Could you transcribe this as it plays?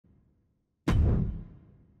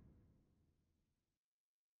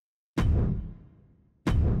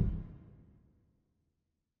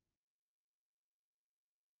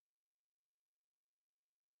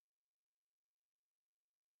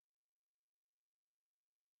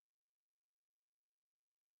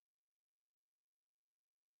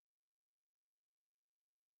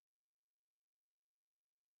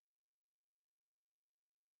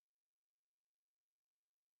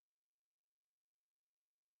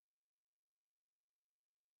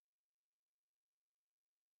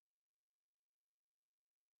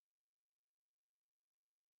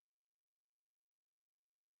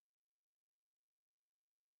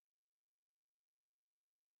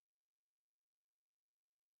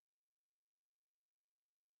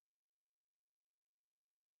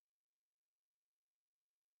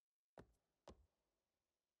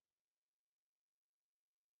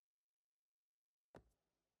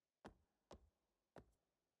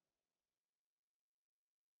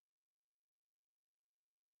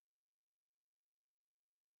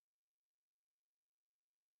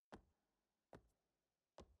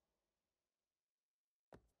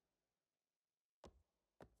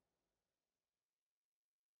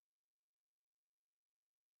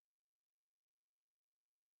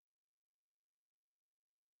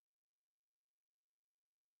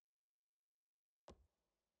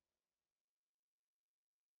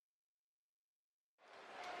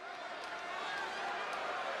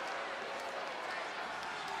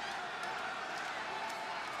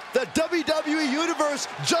The WWE Universe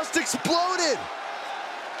just exploded.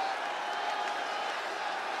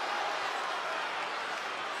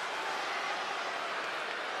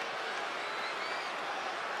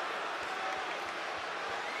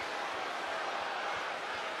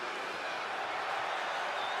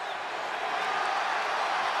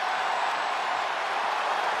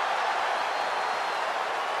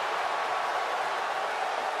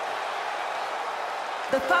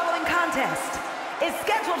 The following contest is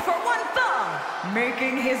scheduled for one fall,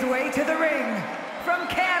 making his way to the ring from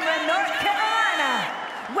Cameron, North Carolina,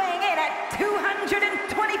 weighing in at 225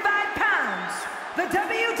 pounds, the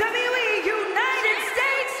WWE United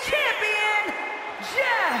States Champion,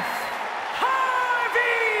 Jeff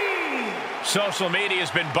Harvey! Social media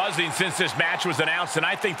has been buzzing since this match was announced, and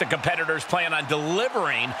I think the competitors plan on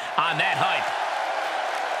delivering on that hype.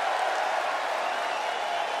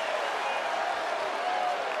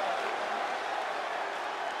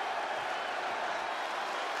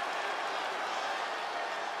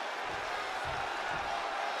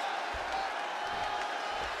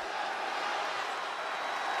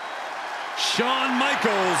 Shawn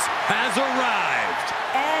Michaels has arrived.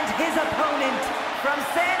 And his opponent from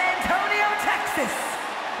San Antonio, Texas,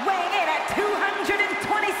 weighing in at 227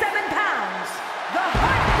 pounds, the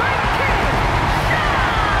Heartbreak Kid,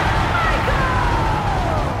 Shawn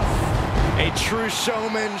Michaels! A true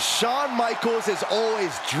showman, Shawn Michaels is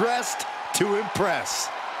always dressed to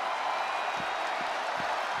impress.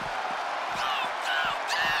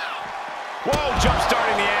 Whoa,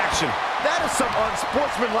 jump-starting the action. That is some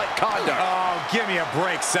unsportsmanlike conduct. Oh, give me a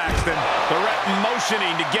break, Saxton. The ref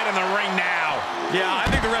motioning to get in the ring now. Yeah, I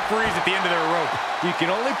think the referee's at the end of their rope. You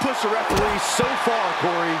can only push the referee so far,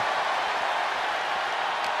 Corey.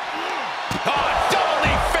 Oh, double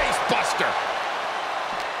knee face buster.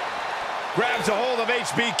 Grabs a hold of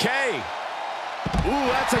HBK. Ooh,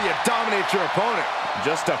 that's how you dominate your opponent.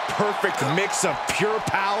 Just a perfect mix of pure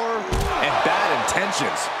power and bad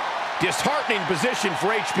intentions. Disheartening position for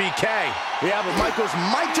HBK. Yeah, but Michaels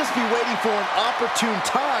might just be waiting for an opportune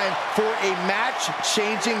time for a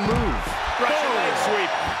match-changing move. Russian leg sweep.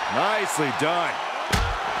 Nicely done.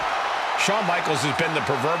 Shawn Michaels has been the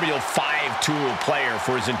proverbial five-tool player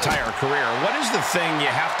for his entire career. What is the thing you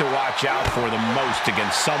have to watch out for the most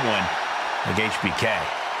against someone like HBK?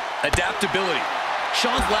 Adaptability.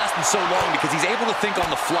 Shawn's lasting so long because he's able to think on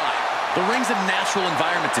the fly. The ring's a natural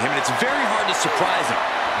environment to him, and it's very hard to surprise him.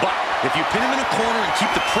 But if you pin him in a corner and keep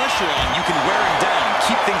the pressure on, you can wear him down and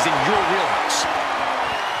keep things in your wheelhouse.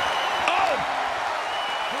 Oh!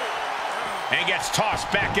 And gets tossed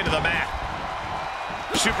back into the mat.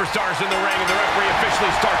 Superstars in the ring, and the referee officially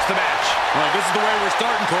starts the match. Well, this is the way we're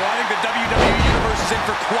starting, Cole. I think the WWE Universe is in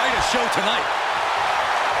for quite a show tonight.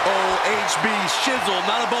 Oh, HB Shizzle,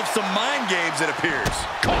 not above some mind games, it appears.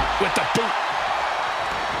 Caught with the boot.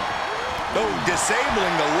 Oh,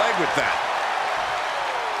 disabling the leg with that.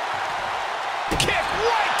 Kick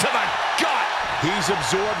right to the gut. He's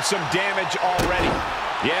absorbed some damage already.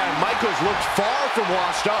 Yeah, Michaels looked far from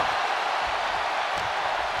washed up.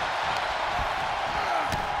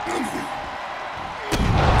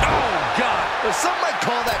 Oh, God. Well, some might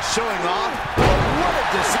call that showing off, but what a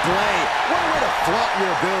display. What a way to flaunt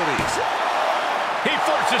your abilities. He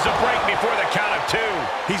forces a break before the count of two.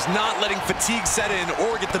 He's not letting fatigue set in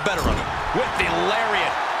or get the better of him. With the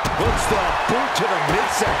lariat. Puts the boot to the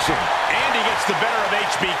midsection. And he gets the better of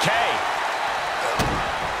HBK.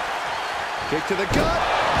 Kick to the gut.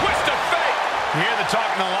 Twist of fate. You hear the talk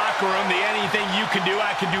in the locker room, the anything you can do,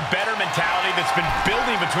 I can do better mentality that's been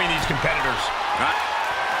building between these competitors.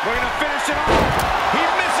 We're going to finish it off. He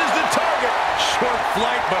misses the target. Short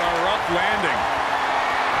flight, but a rough landing.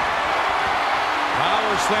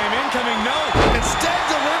 Power slam incoming, no. Instead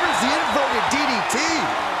delivers the inverted DDT.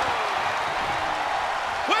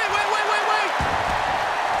 Wait.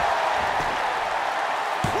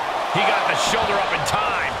 He got the shoulder up in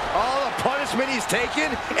time. All the punishment he's taken,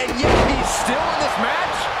 and yet he's still in this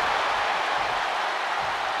match?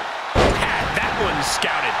 Had that one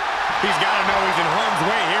scouted. He's got to know he's in harm's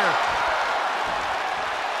way here.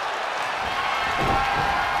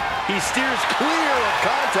 He steers clear of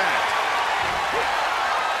contact.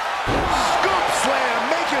 Scoop slam,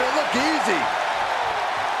 making it look easy.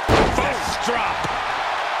 Fist drop.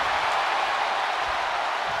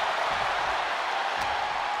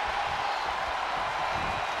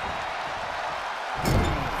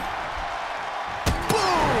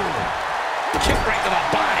 Boom! Kick right to the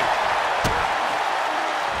body.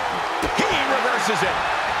 He reverses it.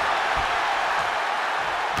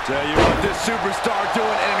 Tell you what, this superstar doing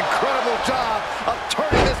an incredible job of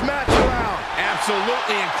turning this match around.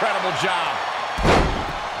 Absolutely incredible job.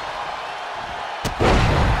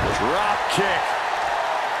 Drop kick.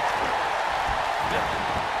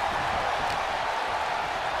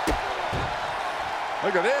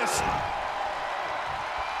 Look at this.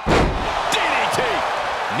 DDT.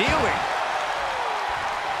 Kneeling.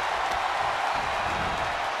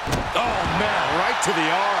 Oh, man. Right to the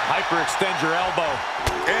arm. Hyperextend your elbow.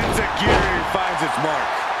 Enziguri finds its mark.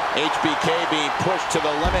 HBK being pushed to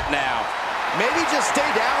the limit now. Maybe just stay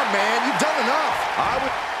down, man. You've done enough. I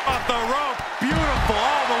would off the rope. Beautiful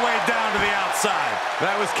all the way down to the outside.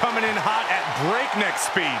 That was coming in hot at breakneck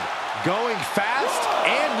speed. Going fast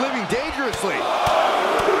and living dangerously. Right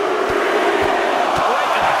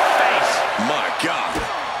in the face. My God.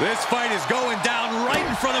 This fight is going down right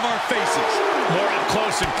in front of our faces. More up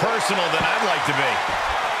close and personal than I'd like to be.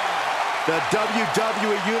 The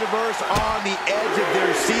WWE Universe on the edge of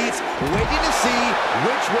their seats, waiting to see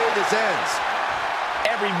which way this ends.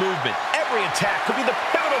 Every movement, every attack could be the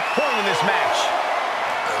pivotal point in this match.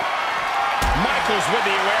 Michaels with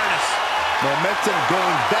the awareness. Momentum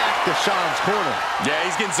going back to Sean's corner. Yeah,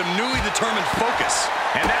 he's getting some newly determined focus.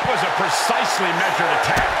 And that was a precisely measured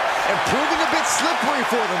attack. And proving a bit slippery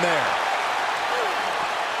for them there.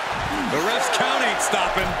 The ref's count ain't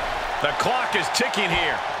stopping. The clock is ticking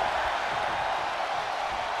here.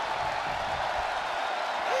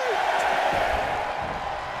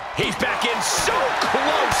 He's back in so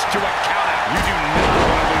close to a countout. You do not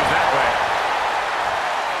want to lose that way.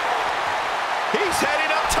 He's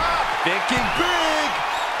heading up top. Thinking big.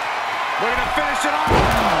 We're going to finish it off.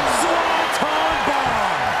 Swanton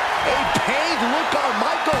bomb. A pained look on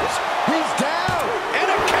Michaels. He's down. And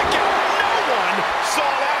a kick out. No one saw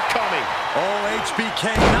that coming. Oh,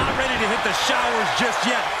 HBK not ready to hit the showers just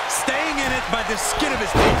yet. Staying in it by the skin of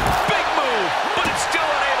his teeth. Big move, but it's still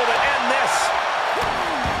unable to end this.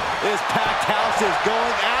 This packed house is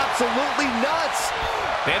going absolutely nuts.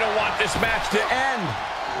 They don't want this match to end.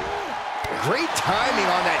 Great timing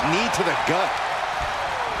on that knee to the gut.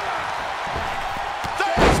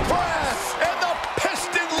 There's press and the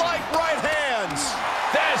piston-like right hands.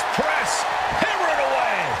 There's press, hammering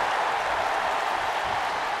away.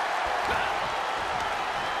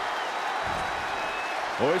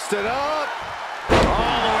 Hoisted up.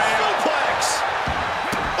 All the way up. Suplex.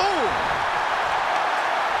 Ooh.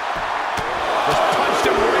 Just punched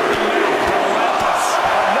him right in the mouth. Relentless.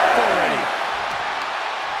 Enough already.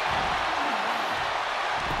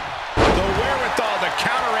 The wherewithal to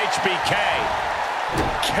counter HBK.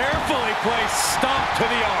 Carefully placed stomp to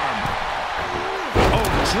the arm. Oh,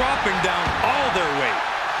 dropping down all their weight.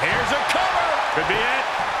 Here's a cover. Could be it.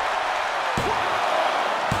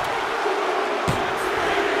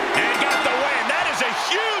 And got the win. That is a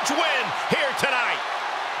huge win here tonight.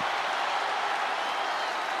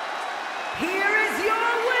 Here is your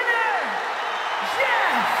winner,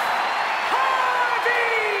 Jeff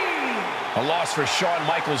Hardy! A loss for Shawn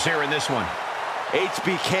Michaels here in this one.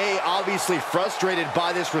 HBK obviously frustrated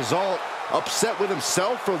by this result, upset with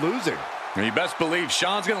himself for losing. And you best believe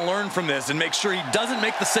Sean's going to learn from this and make sure he doesn't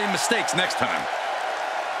make the same mistakes next time.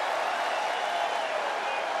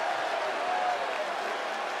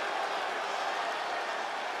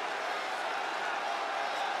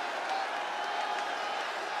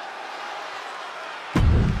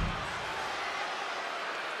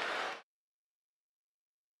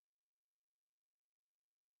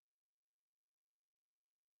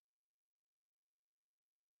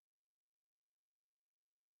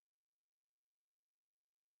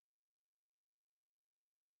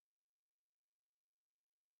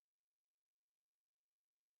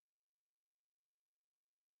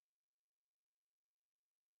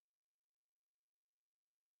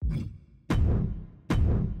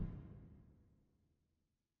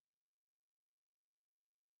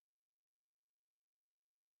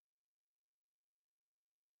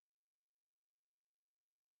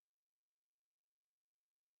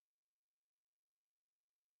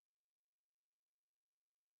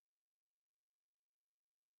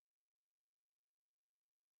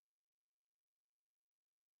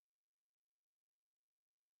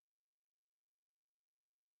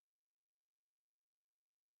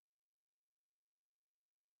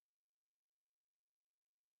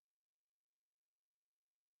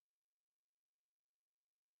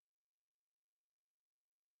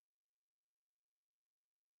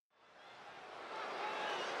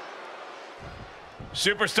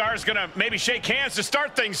 Superstar's gonna maybe shake hands to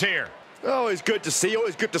start things here. Always good to see.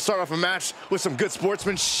 Always good to start off a match with some good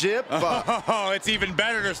sportsmanship. Oh, it's even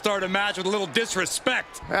better to start a match with a little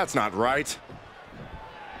disrespect. That's not right.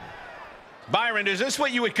 Byron, is this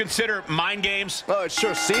what you would consider mind games? Well, it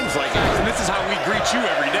sure seems like it. And this is how we greet you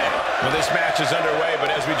every day. Well, this match is underway, but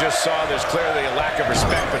as we just saw, there's clearly a lack of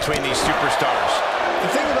respect between these superstars. The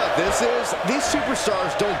thing about this is, these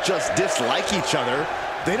superstars don't just dislike each other,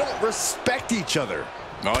 they don't respect each other.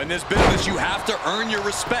 No, in this business, you have to earn your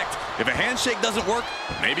respect. If a handshake doesn't work,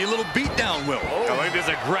 maybe a little beatdown will. Oh, look at this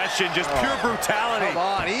aggression, just pure brutality. Come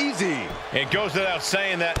on, easy. It goes without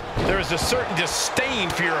saying that there is a certain disdain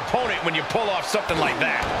for your opponent when you pull off something like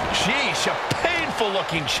that. Sheesh, a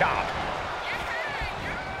painful-looking chop.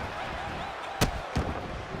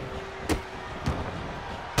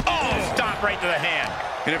 Oh, stop right to the hand.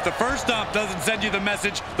 And if the first stomp doesn't send you the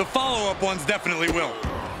message, the follow-up ones definitely will.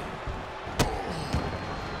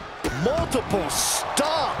 Multiple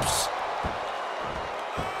stomps.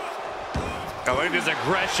 Oh, look at this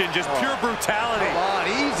aggression, just pure brutality. Come on,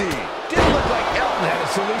 easy. Didn't look like Elton had a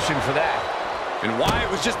solution for that. And Wyatt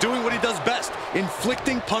was just doing what he does best,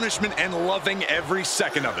 inflicting punishment and loving every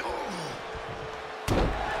second of it.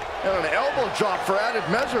 And an elbow drop for added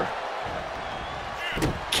measure.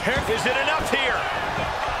 Is it enough here?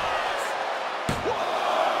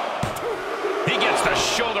 He gets the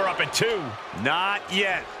shoulder up at 2. Not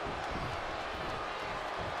yet.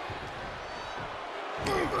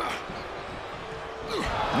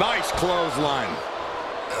 Nice clothesline.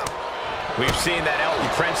 We've seen that Elton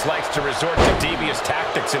Prince likes to resort to devious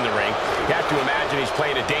tactics in the ring. You have to imagine he's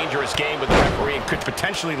playing a dangerous game with the referee and could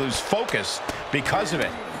potentially lose focus because of it.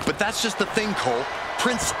 But that's just the thing, Cole.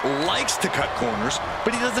 Prince likes to cut corners,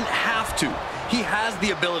 but he doesn't have to. He has the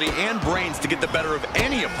ability and brains to get the better of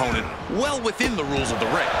any opponent well within the rules of the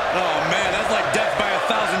ring. Oh, man, that's like death by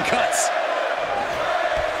 1,000 cuts.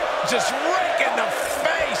 Just rake in the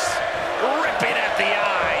face, ripping at the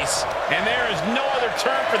eyes. And there is no other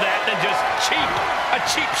term for that than just cheap, a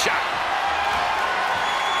cheap shot.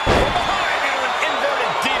 From behind into an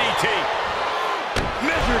inverted DDT.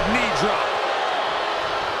 Measured knee drop.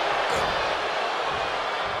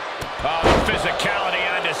 Oh, the physicality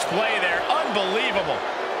on display there, unbelievable.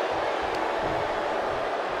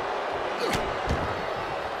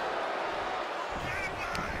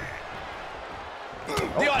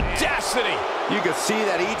 The audacity. You could see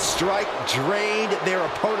that each strike drained their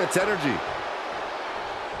opponent's energy.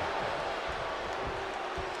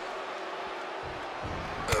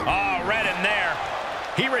 Oh, right in there.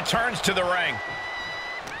 He returns to the ring.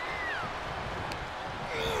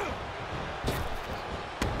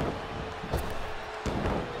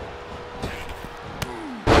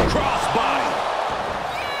 Crossbody.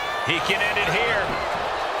 He can end it here.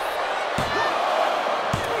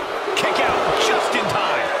 Kick out just in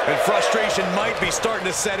time. And frustration might be starting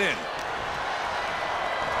to set in.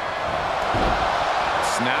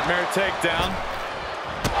 Snapmare takedown.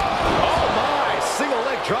 Oh my, single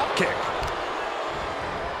leg drop kick.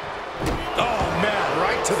 Oh, man,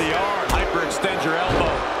 right to the arm. Hyperextend your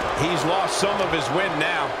elbow. He's lost some of his wind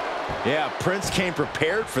now. Yeah, Prince came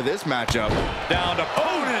prepared for this matchup. Down to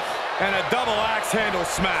opponent and a double axe handle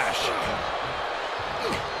smash.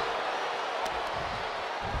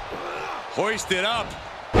 Hoisted up.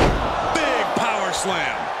 Big power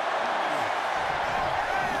slam.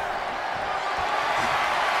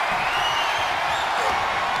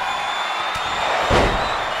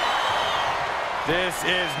 This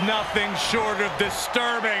is nothing short of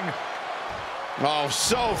disturbing. Oh,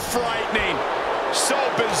 so frightening, so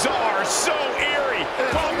bizarre, so eerie.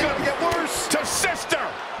 Welcome to get worse to sister.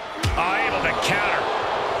 Able to counter.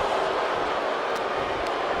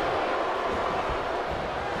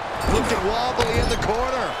 Looking wobbly in the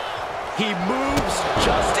corner. He moves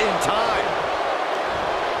just in time.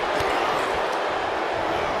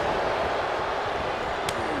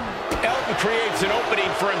 Elton creates an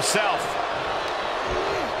opening for himself.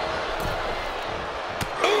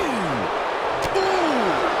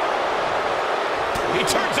 He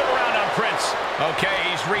turns it around on Prince. Okay,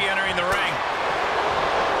 he's re-entering the ring.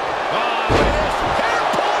 Oh,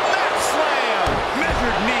 hair-pulled neck slam.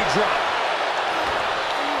 Measured knee drop.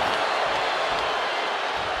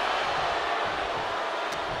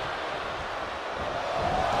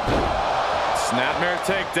 Snapmare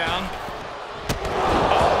takedown.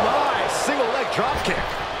 Oh my, single leg drop kick.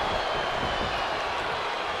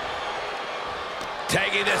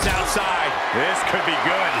 Tagging this outside. This could be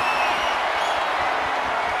good.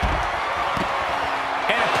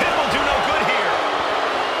 And a pin will do no good here.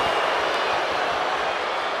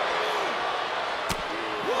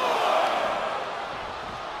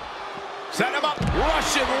 Set him up.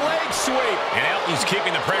 Russian leg sweep. And Elton's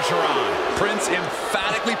keeping the pressure on. Prince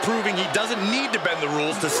emphatically proving he doesn't need to bend the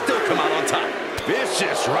rules to still come out on top.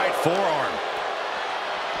 Vicious right forearm.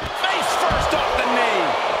 Face first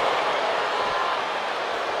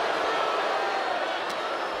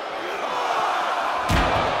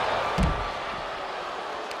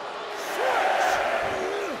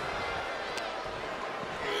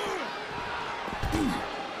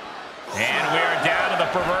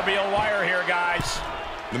proverbial wire here, guys.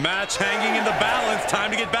 The match hanging in the balance.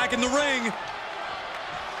 Time to get back in the ring.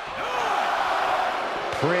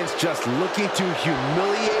 Prince just looking to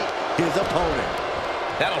humiliate his opponent.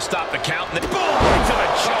 That'll stop the count, and then boom, into the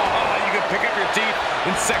jaw. Oh, you can pick up your teeth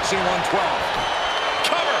in section 112.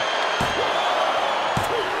 Cover.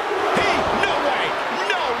 No way,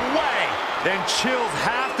 no way. Then chills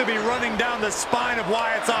have to be running down the spine of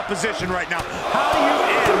Wyatt's opposition right now. How do you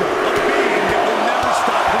end a being that will never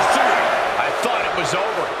stop pursuing? I thought it was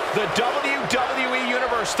over. The WWE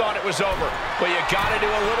Universe thought it was over. But you got to do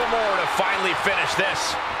a little more to finally finish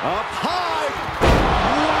this. Up high.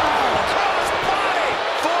 Wow. Crossbody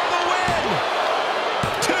for the win.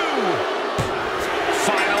 2.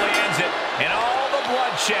 Finally ends it. And all the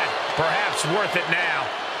bloodshed. Perhaps worth it now.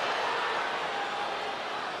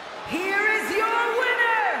 Here is your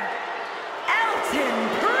winner, Elton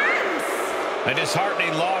Prince. A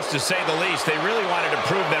disheartening loss, to say the least. They really wanted to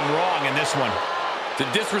prove them wrong in this one. To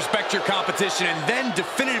disrespect your competition and then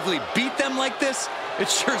definitively beat them like this, it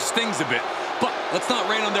sure stings a bit. But let's not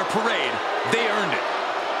rain on their parade. They earned it.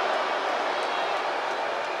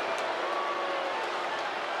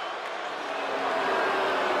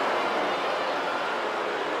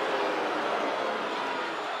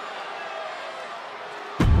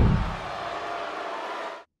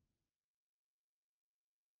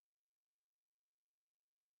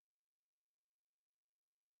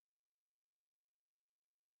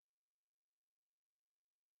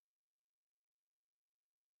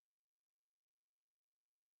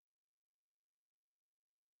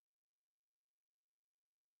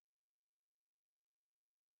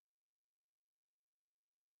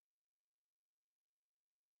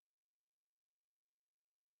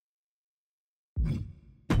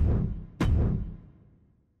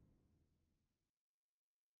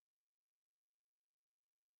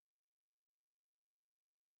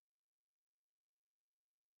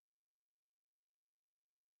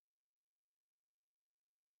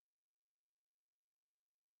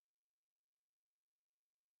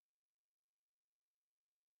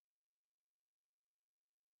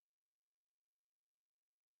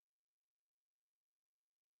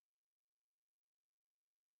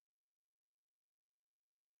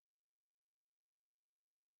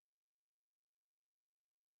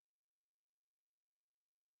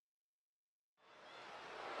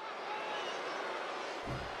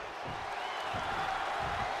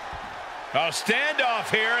 A standoff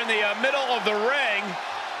here in the middle of the ring.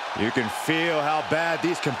 You can feel how bad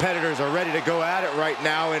these competitors are ready to go at it right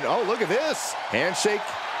now. And oh, look at this. Handshake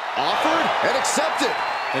offered and accepted.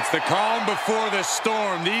 It's the calm before the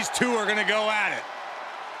storm. These two are going to go at it.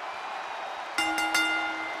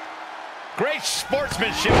 Great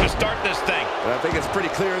sportsmanship to start this thing. But I think it's pretty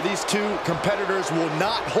clear these two competitors will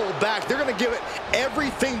not hold back. They're going to give it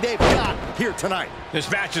everything they've got here tonight. This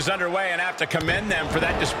match is underway, and I have to commend them for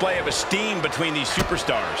that display of esteem between these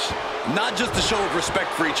superstars. Not just a show of respect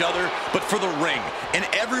for each other, but for the ring and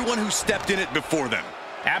everyone who stepped in it before them.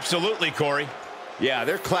 Absolutely, Corey. Yeah,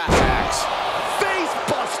 they're class acts. Face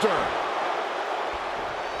buster.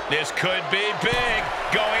 This could be big.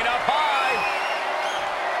 Going up high.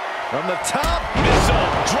 From the top. Missile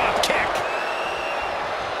drop kick.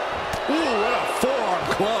 Ooh, what a forearm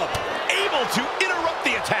club. Able to interrupt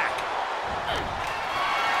the attack.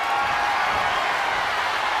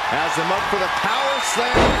 Has him up for the power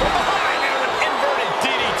slam. From behind into an inverted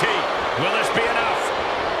DDT. Will this be enough?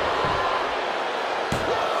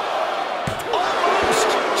 Almost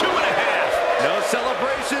 2.5. No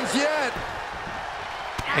celebrations yet.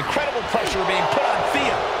 Incredible pressure being put on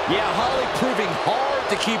Thea. Yeah, Holly proving hard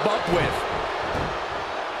to keep up with.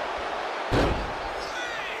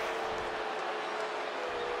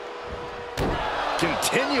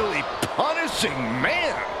 Continually punishing,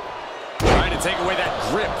 man. Trying to take away that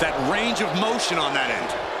grip, that range of motion on that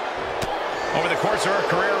end. Over the course of her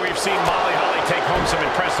career, we've seen Molly Holly take home some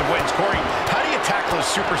impressive wins. Corey, how do you tackle a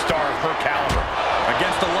superstar of her caliber?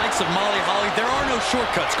 Against the likes of Molly Holly, there are no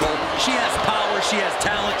shortcuts, Cole. She has power, she has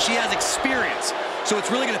talent, she has experience. So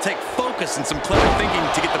it's really going to take focus and some clever thinking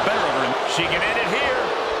to get the better of her. And she can end it here.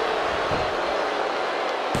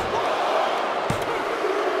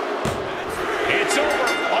 It's over,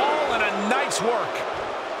 all in a night's work.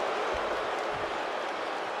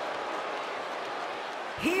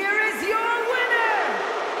 Here is your winner,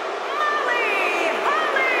 Molly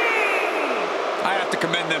Holly. I have to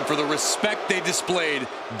commend them for the respect they displayed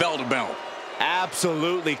bell to bell.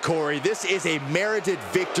 Absolutely, Corey. This is a merited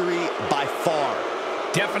victory by far.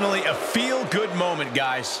 Definitely a feel-good moment,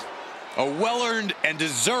 guys. A well-earned and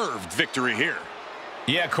deserved victory here.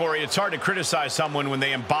 Yeah, Corey, it's hard to criticize someone when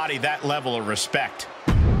they embody that level of respect.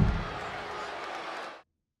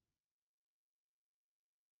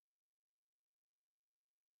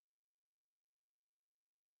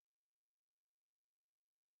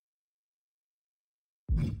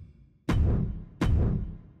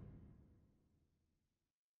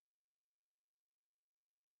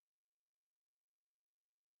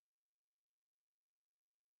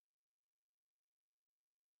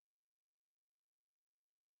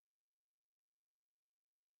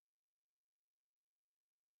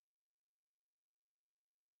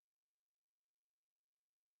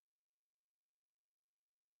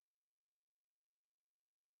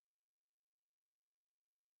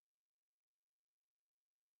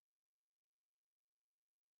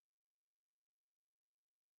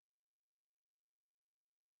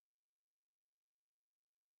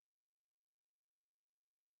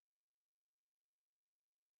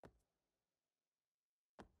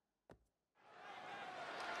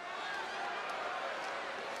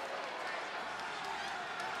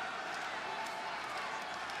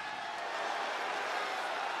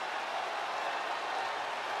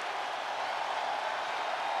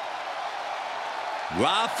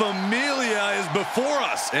 La Familia is before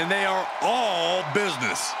us, and they are all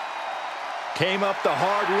business. Came up the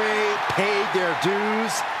hard way, paid their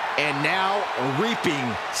dues, and now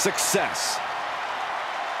reaping success.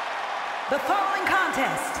 The following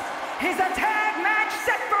contest is a tag match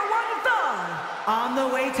set for one fall. On the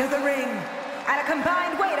way to the ring, at a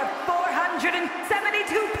combined weight of 472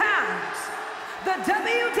 pounds, the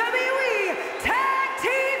WWE Tag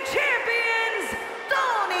Team Champions,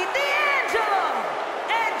 Tony D'Angelo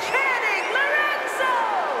and Channing Lorenzo,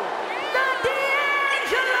 the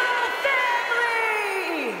D'Angelo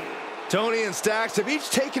family. Tony and Stacks have each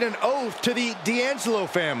taken an oath to the D'Angelo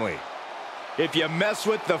family. If you mess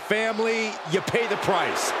with the family, you pay the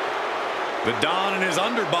price. The Don and his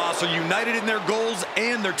underboss are united in their goals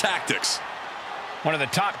and their tactics. One of the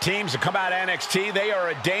top teams to come out of NXT. They are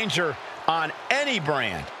a danger on any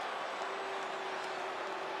brand.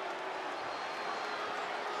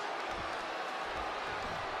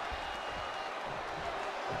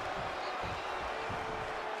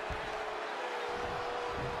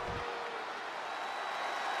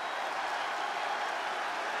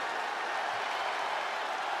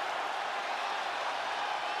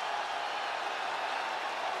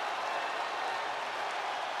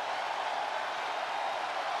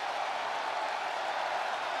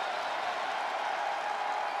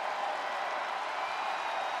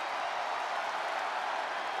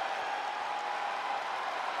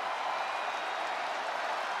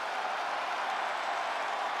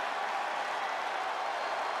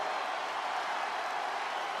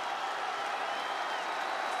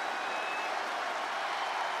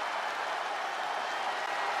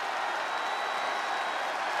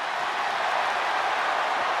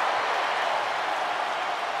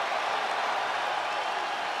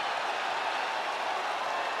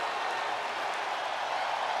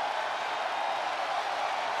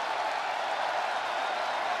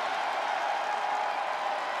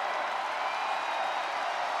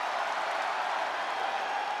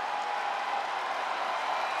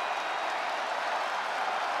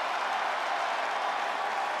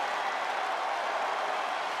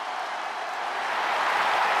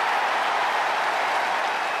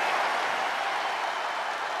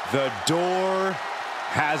 The door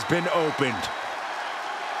has been opened.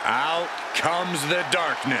 Out comes the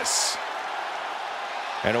darkness.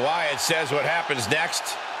 And Wyatt says what happens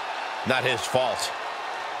next, not his fault.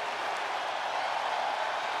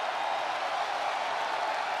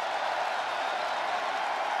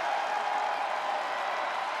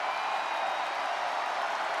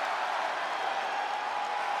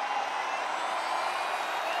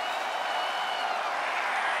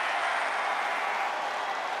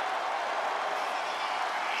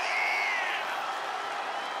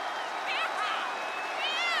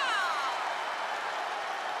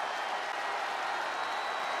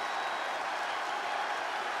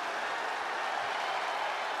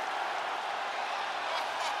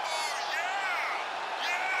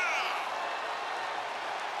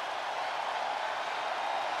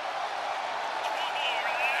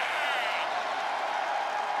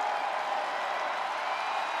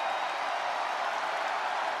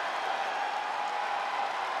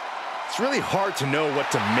 It's really hard to know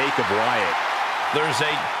what to make of Wyatt. There's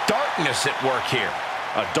a darkness at work here.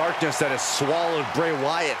 A darkness that has swallowed Bray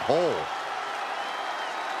Wyatt whole.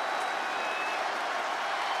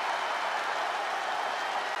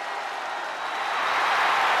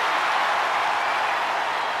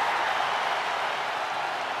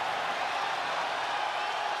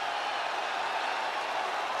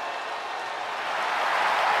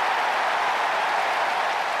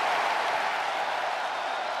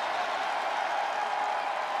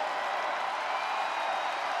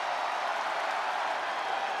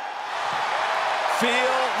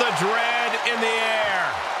 Feel the dread in the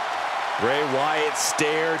air. Bray Wyatt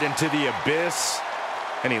stared into the abyss,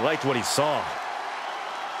 and he liked what he saw.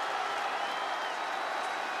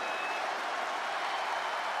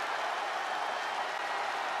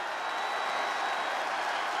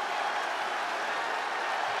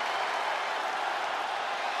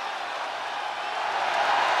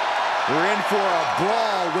 We're in for a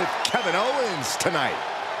brawl with Kevin Owens tonight.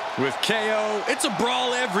 With KO, it's a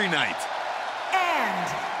brawl every night. And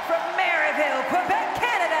from Maryville, Quebec,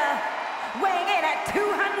 Canada, weighing in at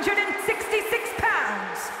 266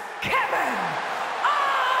 pounds, Kevin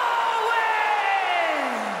Owens!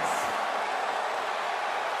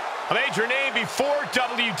 A major name before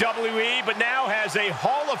WWE, but now has a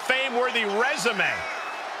Hall of Fame-worthy resume.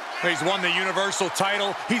 He's won the Universal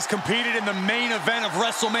title. He's competed in the main event of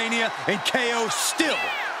WrestleMania, and KO still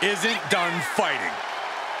isn't done fighting.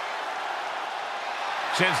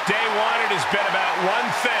 Since day one, it has been about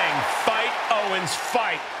one thing: fight, Owens,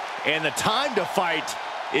 fight. And the time to fight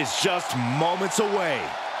is just moments away.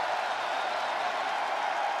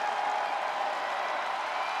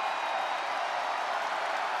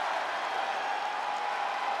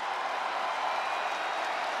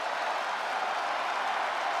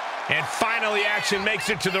 And finally, action makes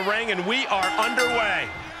it to the ring, and we are underway.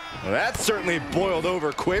 Well, that certainly boiled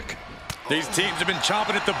over quick. These teams have been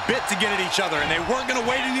chomping at the bit to get at each other, and they weren't going to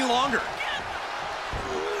wait any longer.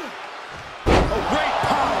 Oh, great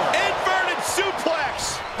power. Inverted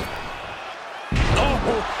suplex.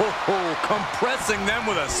 Oh, compressing them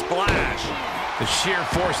with a splash. The sheer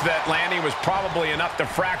force of that landing was probably enough to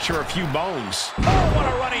fracture a few bones. Oh, what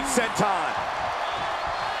a running senton.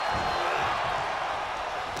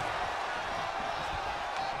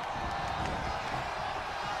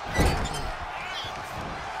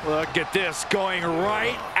 Look at this, going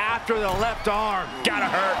right after the left arm. Gotta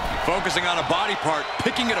hurt. Focusing on a body part,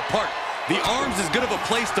 picking it apart. The arm's as good of a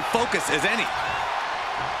place to focus as any.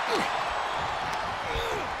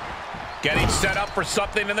 Getting set up for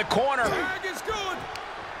something in the corner.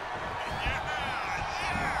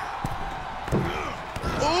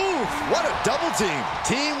 Oof, what a double team.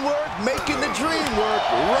 Teamwork making the dream work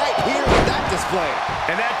right here with that display.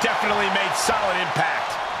 And that definitely made solid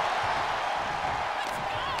impact.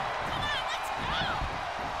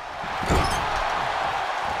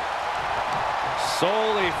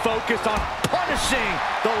 Solely focused on punishing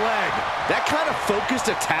the leg. That kind of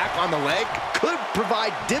focused attack on the leg could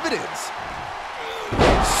provide dividends.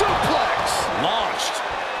 Suplex! Launched.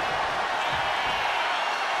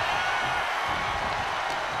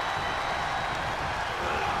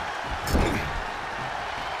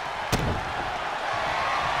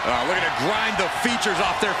 Looking to grind the features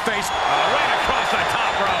off their face. Right across the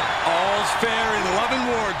top row. All's fair in love and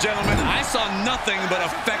war, gentlemen. I saw nothing but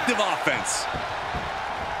effective offense.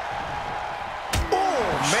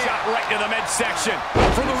 Shot right to the midsection.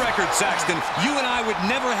 For the record, Saxton, you and I would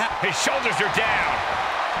never have... His shoulders are down.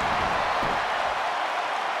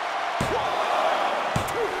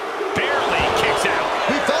 Barely kicks out.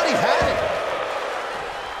 He thought he had it.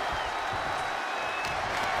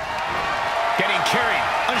 Getting carried.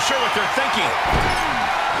 Unsure what they're thinking.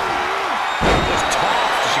 Just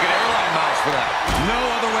tossed. She got airline miles for that. No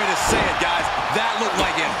other way to say it, guys. That looked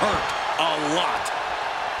like it hurt a lot.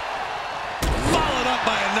 Followed up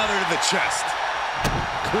by another to the chest.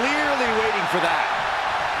 Clearly waiting for that.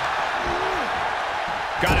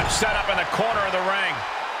 Got him set up in the corner of the ring.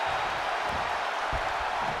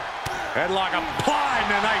 Headlock applied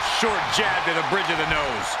and a nice short jab to the bridge of the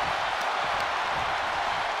nose.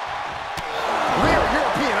 Rear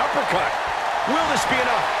European uppercut. Will this be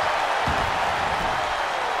enough?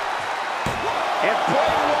 And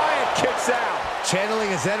Bray Wyatt kicks out.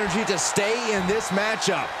 Channeling his energy to stay in this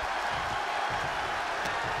matchup.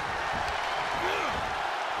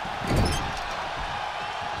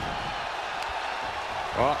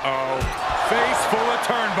 Uh-oh. Face full of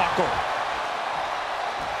turnbuckle.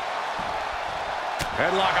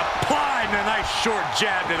 Headlock applied and a nice short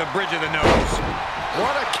jab to the bridge of the nose.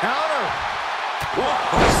 What a counter. Whoa,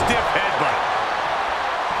 stiff headbutt.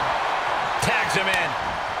 Tags him in.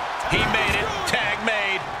 He made it. Tag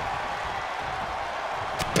made.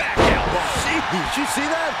 Back elbow. Did you see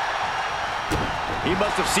that? He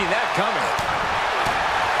must have seen that coming.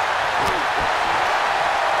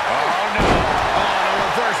 Oh, no. Oh, a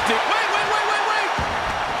reverse deep. Wait.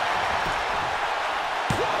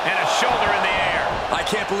 And a shoulder in the air. I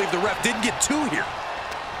can't believe the ref didn't get two here.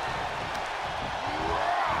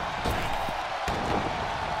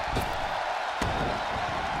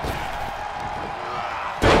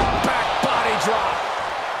 Back body drop.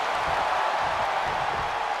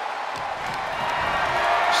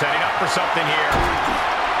 Setting up for something here.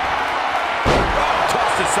 Oh,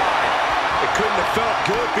 tossed aside. It couldn't have felt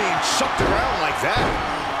good being chucked around like that.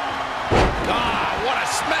 Ah, what a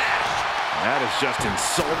smash. That is just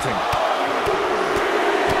insulting.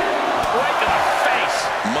 Right to the face.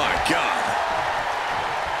 My God.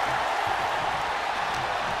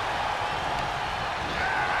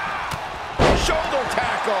 Shoulder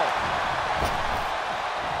tackle.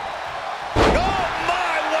 Oh,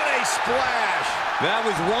 my, what a splash. That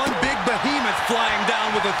was one big behemoth flying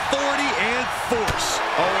down with authority and force.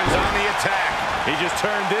 Owens on the attack. He just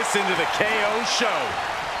turned this into the KO show.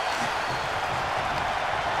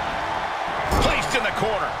 Placed in the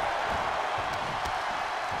corner.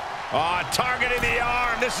 Oh, targeting the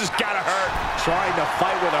arm. This has got to hurt. Trying to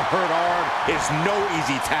fight with a hurt arm is no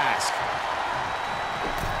easy task.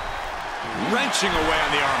 Wrenching away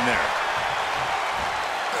on the arm there.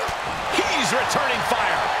 He's returning fire.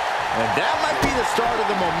 And that might be the start of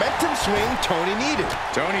the momentum swing Tony needed.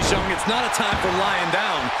 Tony showing it's not a time for lying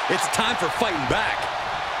down. It's a time for fighting back.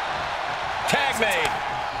 Tag made.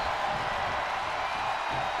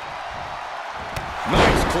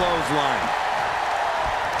 Nice clothesline.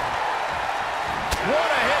 What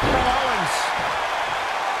a hit from Owens.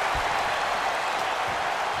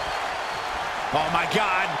 Oh, my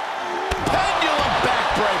God. Pendulum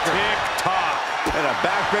backbreaker. Tick-tock. And a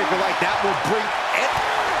backbreaker like that will bring it.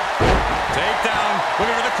 Takedown.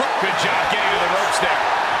 Looking for the cross. Good job getting to the ropes there.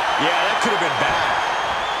 Yeah, that could have been bad.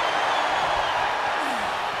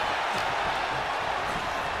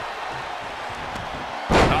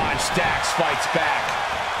 Oh, and Stacks fights back.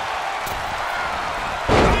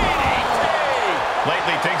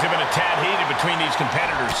 Lately, things have been a tad heated between these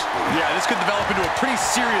competitors. Yeah, this could develop into a pretty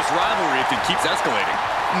serious rivalry if it keeps escalating.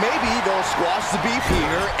 Maybe they'll squash the beef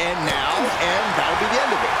here and now, and that'll be the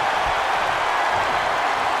end of it.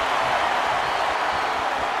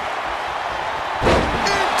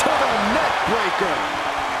 Into the neck breaker.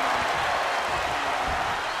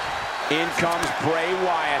 In comes Bray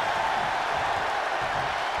Wyatt.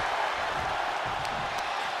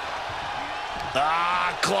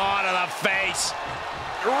 Ah, claw to the face.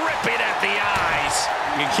 Ripping at the eyes.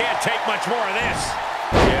 You can't take much more of this.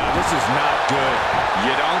 Yeah, this is not good.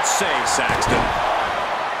 You don't say, Saxton.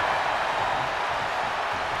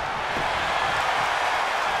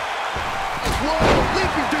 Whoa,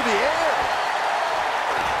 leaping through the air.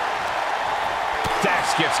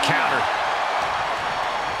 Dax gets countered.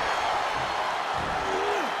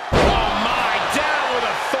 Oh, my, down with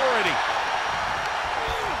authority.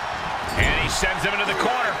 And he sends him into the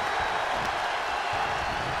corner.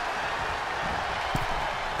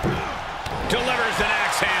 Delivers an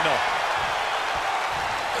axe handle.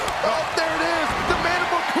 Oh, there it is. The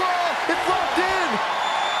mandible claw. It's locked in.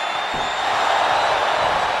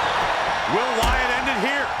 Will Wyatt end it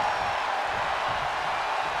here?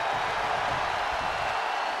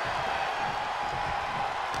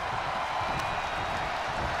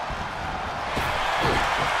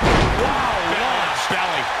 Wow, launch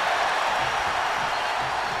belly.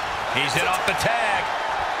 He's hit off the tag.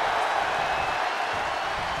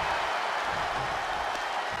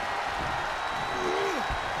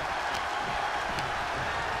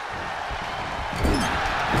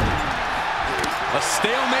 A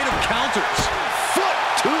stalemate of counters. Foot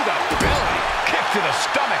to the belly. Kick to the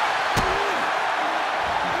stomach.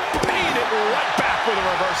 Paid it right back with a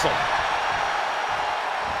reversal.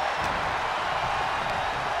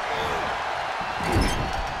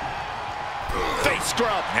 Face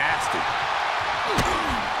scrub. Nasty.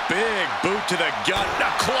 Big boot to the gut.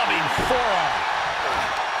 A clubbing forearm.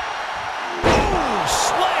 Ooh,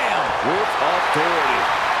 slam. With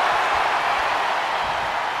authority.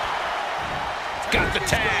 Got the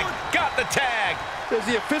tag. Got the tag. Does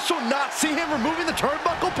the official not see him removing the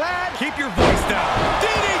turnbuckle pad? Keep your voice down.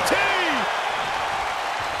 DDT.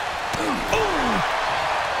 Ooh.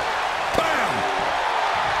 Bam.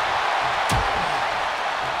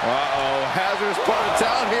 Uh-oh, hazardous part of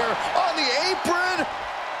town here on the apron.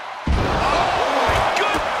 Oh, my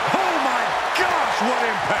good. Oh, my gosh, what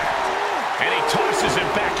impact. And he tosses him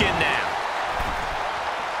back in now.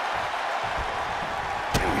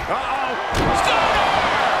 Uh-oh.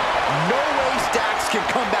 No way Stacks can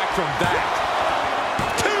come back from that.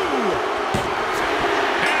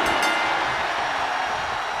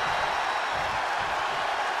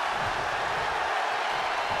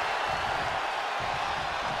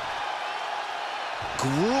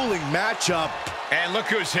 Grueling matchup. And look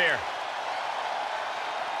who's here.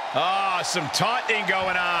 Ah, some taunting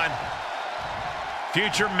going on.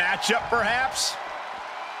 Future matchup, perhaps?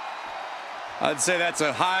 I'd say that's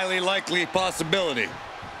a highly likely possibility.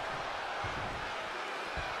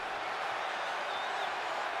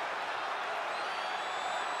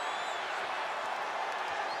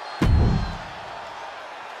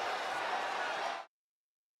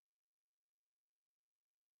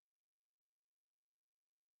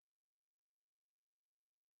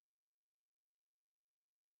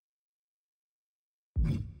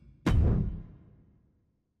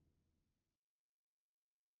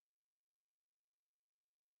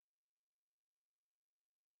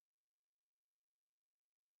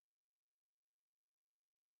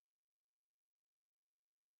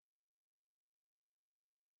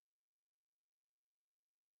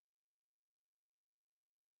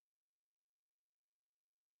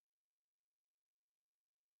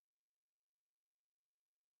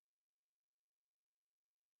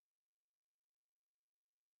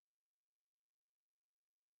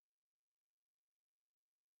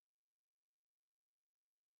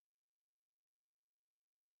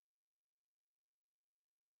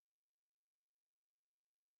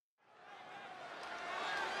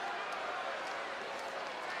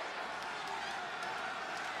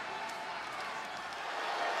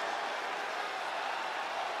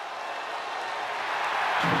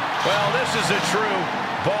 Well, this is a true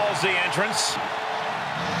ballsy entrance.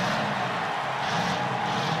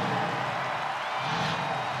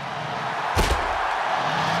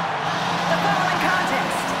 The following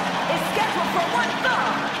contest is scheduled for one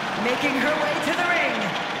fall. Making her way to the ring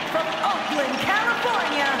from Oakland,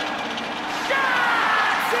 California,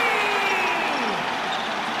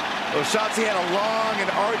 Well, Shotzi had a long and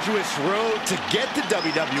arduous road to get to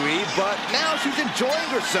WWE, but now she's enjoying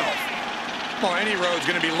herself. Well, any road's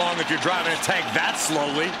going to be long if you're driving a tank that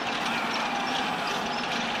slowly.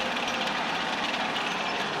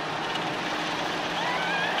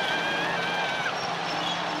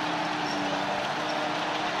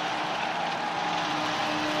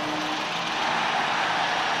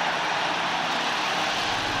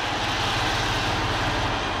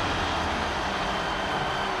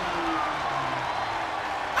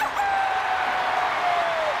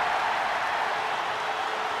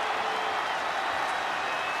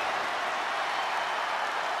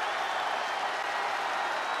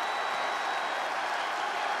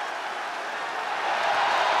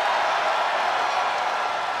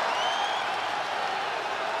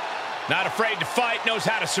 Not afraid to fight, knows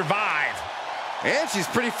how to survive. And she's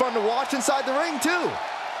pretty fun to watch inside the ring, too.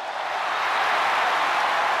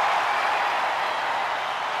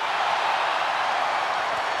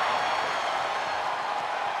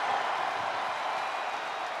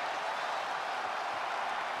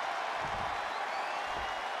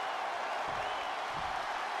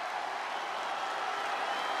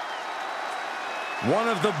 One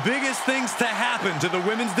of the biggest things to happen to the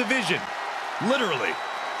women's division. Literally.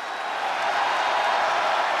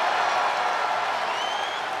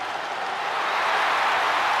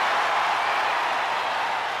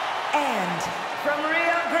 And from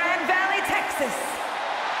Rio Grande Valley, Texas,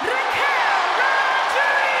 Raquel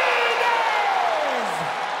Rodriguez.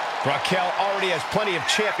 Raquel already has plenty of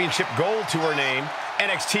championship gold to her name.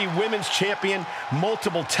 NXT Women's Champion,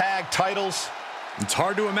 multiple tag titles. It's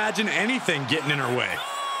hard to imagine anything getting in her way.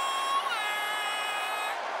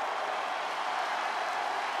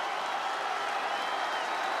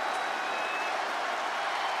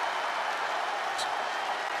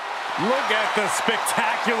 Look at the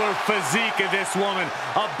spectacular physique of this woman.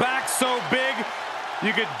 A back so big,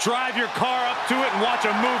 you could drive your car up to it and watch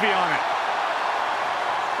a movie on it.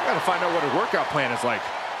 Gotta find out what her workout plan is like.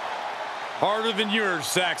 Harder than yours,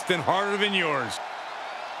 Saxton, harder than yours.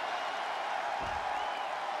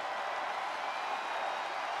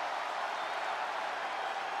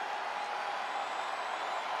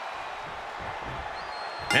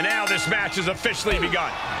 And now this match has officially begun.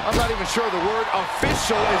 I'm not even sure the word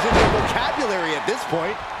official is in their vocabulary at this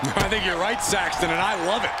point. I think you're right, Saxton, and I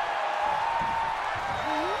love it.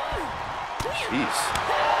 Jeez.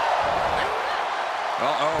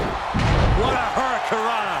 Uh-oh. What a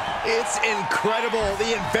hurricanrana. It's incredible,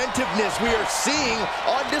 the inventiveness we are seeing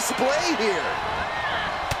on display here.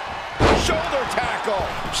 Shoulder tackle.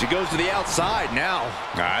 She goes to the outside now.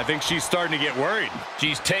 I think she's starting to get worried.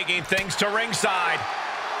 She's taking things to ringside.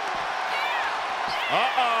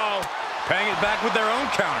 Uh-oh. Paying it back with their own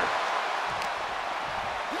counter.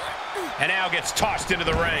 And now gets tossed into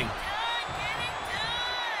the ring.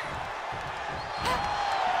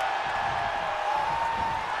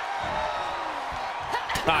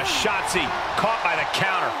 Shotzi caught by the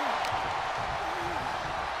counter.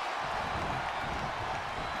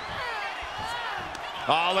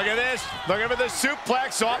 Oh, look at this. Look at the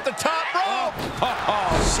suplex off the top rope.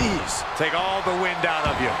 Oh, jeez. Take all the wind out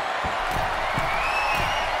of you.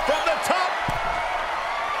 From the top.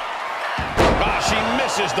 She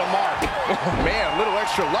misses the mark. Oh, man, a little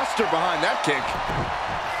extra luster behind that kick.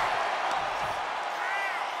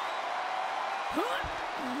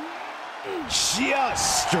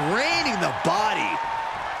 Just straining the body.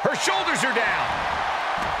 Her shoulders are down.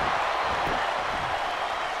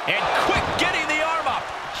 And quick getting the arm up.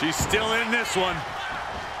 She's still in this one.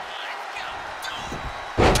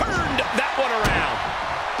 Turned that one around.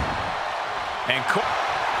 And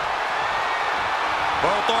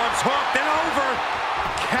both arms hooked and over.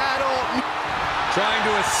 Cattle. Trying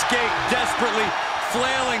to escape desperately,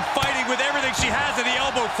 flailing, fighting with everything she has in the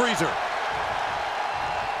elbow freezer.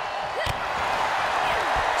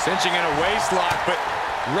 Cinching in a waist lock, but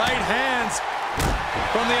right hands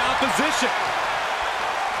from the opposition.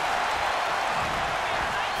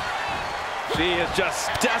 She is just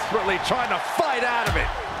desperately trying to fight out of it.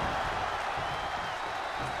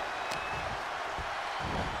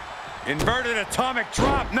 Inverted atomic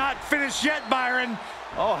drop, not finished yet, Byron.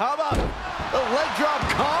 Oh, how about the leg drop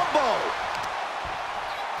combo?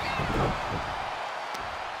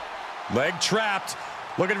 Leg trapped.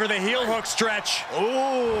 Looking for the heel hook stretch.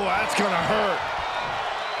 Ooh, that's gonna hurt.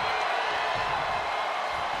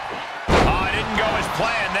 Oh, it didn't go as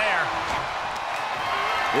planned there.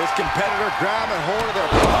 This competitor grabbing hold of their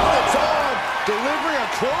opponent's arm, delivering a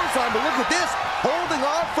clothesline, but look at this, holding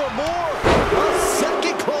on for more. A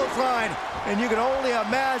second clothesline, and you can only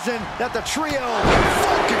imagine that the trio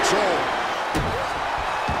full control.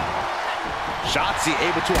 Shotzi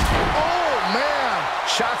able to... Oh, man.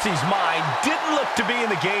 Shotzi's mind didn't look to be in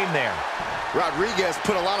the game there. Rodriguez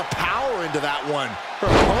put a lot of power into that one. Her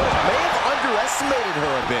opponent may have underestimated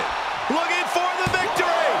her a bit. Looking for the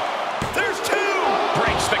victory. There's two.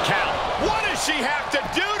 Breaks the count. What does she have to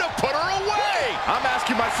do to put her away? I'm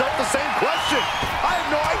asking myself the same question. I have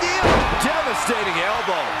no idea. Devastating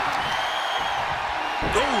elbow.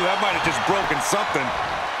 Ooh, that might have just broken something.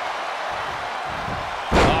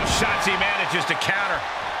 Oh, Shotzi manages to counter.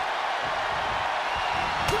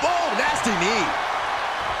 Oh, nasty knee.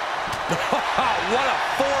 What a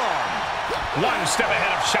forearm. One step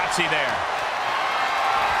ahead of Shotzi there.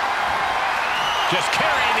 Just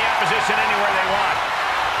carrying the opposition anywhere they want.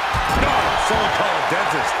 No, someone call a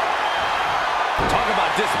dentist. Talk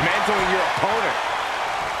about dismantling your opponent.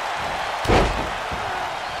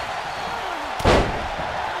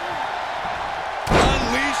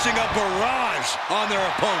 Unleashing a barrage on their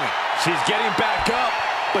opponent. She's getting back up,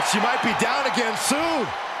 but she might be down again soon.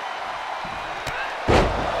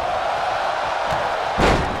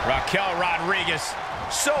 Raquel Rodriguez,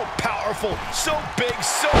 so powerful, so big,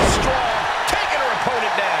 so strong, taking her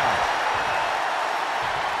opponent down.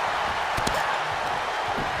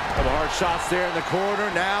 Couple hard shots there in the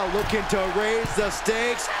corner. Now looking to raise the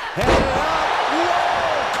stakes. Headed up.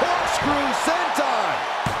 Whoa! Corkscrew senton.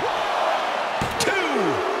 Two.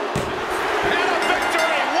 And a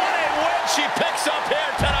victory. What a win she picks up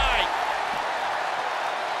here tonight.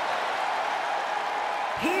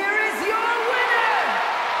 Here is your winner,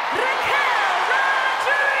 Raquel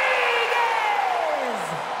Rodriguez!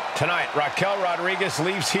 Tonight, Raquel Rodriguez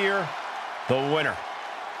leaves here the winner.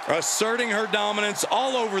 Asserting her dominance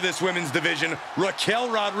all over this women's division, Raquel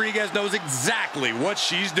Rodriguez knows exactly what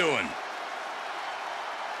she's doing.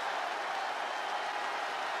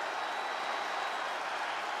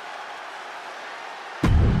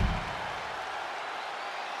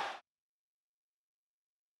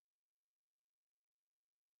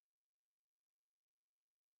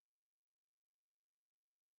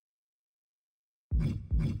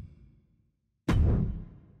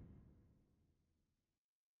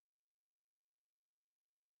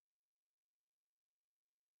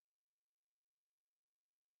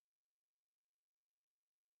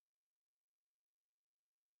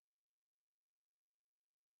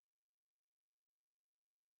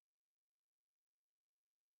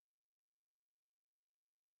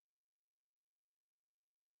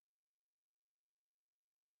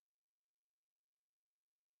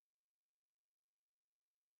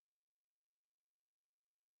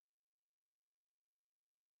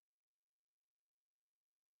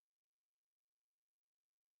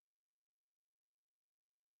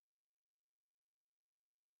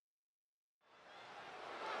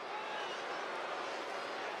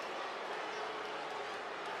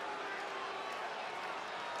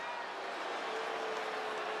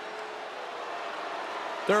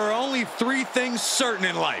 There are only three things certain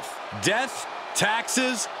in life: death,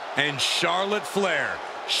 taxes, and Charlotte Flair.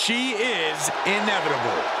 She is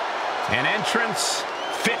inevitable. An entrance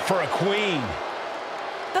fit for a queen.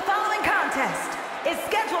 The following contest is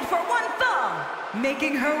scheduled for one fall.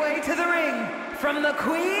 Making her way to the ring from the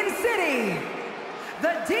Queen City,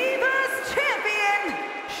 the Divas Champion,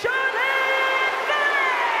 Charlotte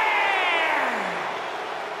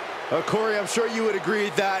Flair! Corey, I'm sure you would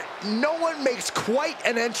agree that no one makes quite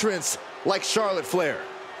an entrance like Charlotte Flair.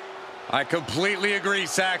 I completely agree,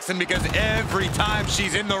 Saxon, because every time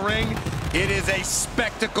she's in the ring, it is a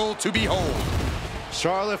spectacle to behold.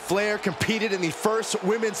 Charlotte Flair competed in the first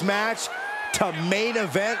women's match to main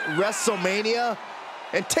event WrestleMania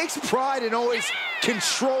and takes pride in always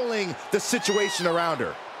controlling the situation around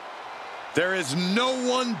her. There is no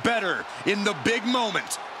one better in the big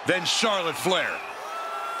moment than Charlotte Flair.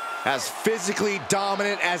 As physically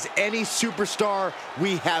dominant as any superstar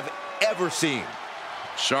we have ever seen.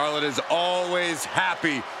 Charlotte is always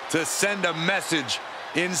happy to send a message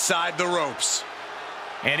inside the ropes.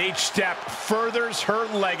 And each step furthers her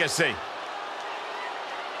legacy.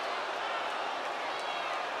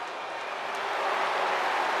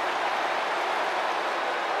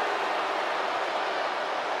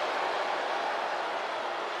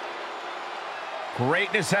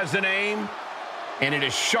 Greatness has a name, and it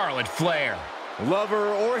is Charlotte Flair.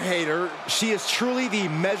 Lover or hater, she is truly the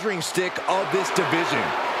measuring stick of this division,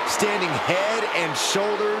 standing head and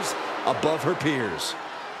shoulders above her peers.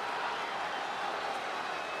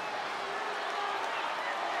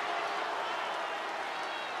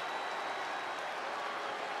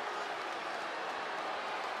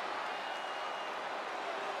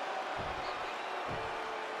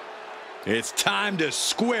 It's time to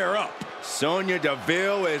square up. Sonya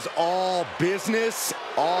Deville is all business,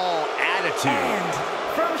 all attitude. And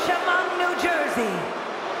from Shamong, New Jersey,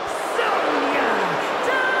 Sonya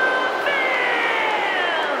Deville!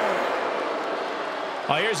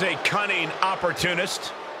 Oh, here's a cunning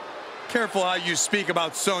opportunist. Careful how you speak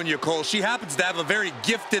about Sonya, Cole. She happens to have a very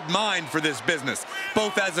gifted mind for this business,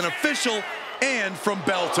 both as an official and from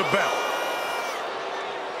bell to bell.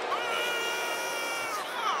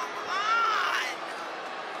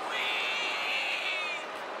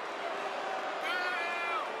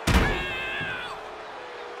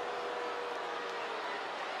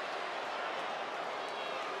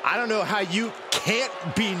 I don't know how you can't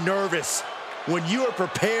be nervous when you are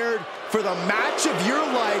prepared for the match of your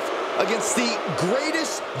life against the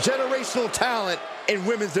greatest generational talent in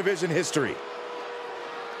women's division history.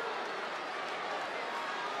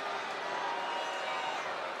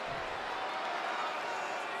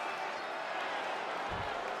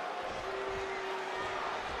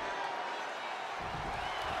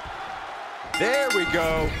 There we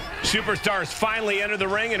go. Superstars finally enter the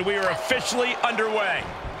ring, and we are officially underway.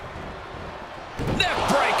 Neck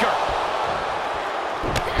breaker.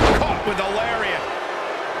 Caught with a lariat.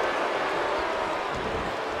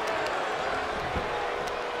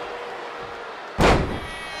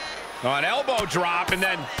 An elbow drop, and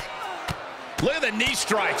then look at the knee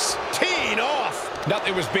strikes. Teeing off.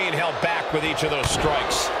 Nothing was being held back with each of those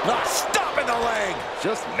strikes. Stop in the leg.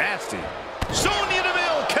 Just nasty. Sonya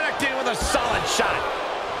Deville connecting with a solid shot.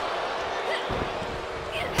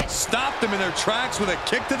 Stopped them in their tracks with a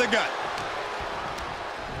kick to the gut.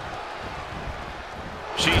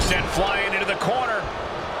 She's sent flying into the corner.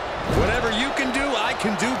 Whatever you can do, I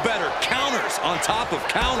can do better. Counters on top of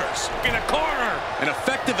counters. In a corner. An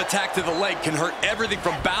effective attack to the leg can hurt everything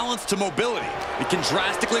from balance to mobility. It can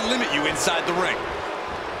drastically limit you inside the ring.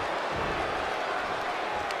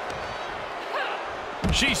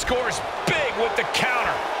 She scores big with the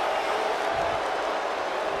counter.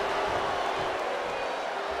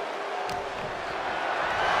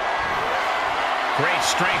 Great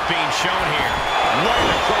strength being shown here. Right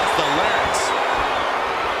across the larynx.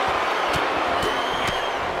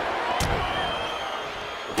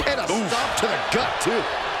 And a stop to the gut, too.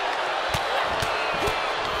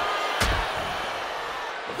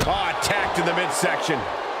 Oh, attacked in the midsection.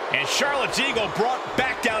 And Charlotte's Eagle brought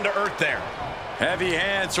back down to earth there. Heavy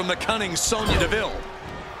hands from the cunning Sonya Deville.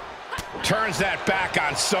 Turns that back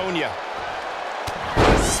on Sonya.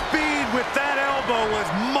 The speed with that elbow was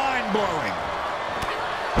mind-blowing.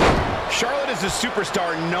 Charlotte is a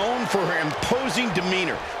superstar known for her imposing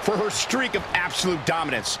demeanor, for her streak of absolute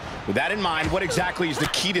dominance. With that in mind, what exactly is the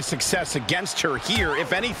key to success against her here,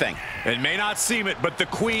 if anything? It may not seem it, but the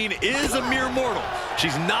Queen is a mere mortal.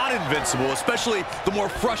 She's not invincible, especially the more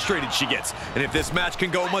frustrated she gets. And if this match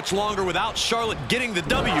can go much longer without Charlotte getting the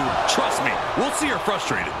W, trust me, we'll see her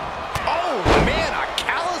frustrated. Oh, man, a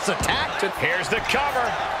callous attack. Here's the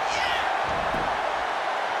cover.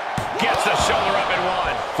 Gets the shoulder up and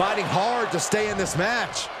one. Fighting hard to stay in this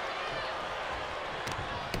match.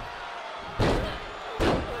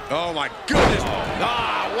 Oh, my goodness.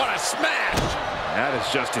 Ah, what a smash. That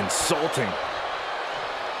is just insulting.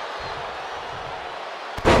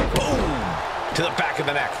 Boom. To the back of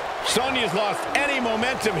the neck. Sonya's lost any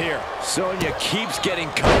momentum here. Sonya keeps getting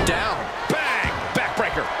cut down. Bang!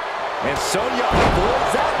 Backbreaker. And Sonya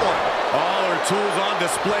avoids that one. All her tools on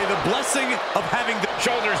display. The blessing of having the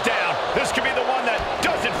Shoulders down. This could be the one that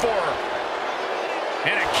does it for her.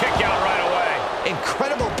 And a kick out right away.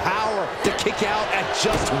 Incredible power to kick out at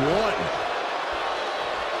just one.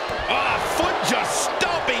 Ah, foot just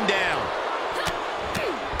stomping down.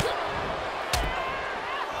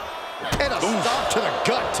 And a stop to the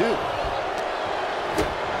gut, too.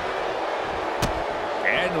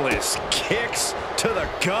 Endless kicks to the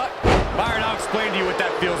gut. Byron, I'll explain to you what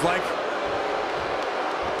that feels like.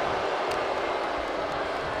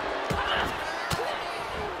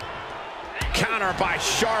 Counter by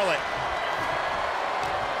Charlotte.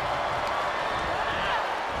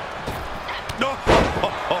 No.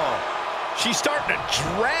 She's starting to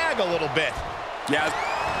drag a little bit. Yeah.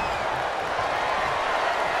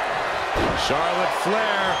 Charlotte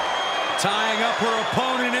Flair tying up her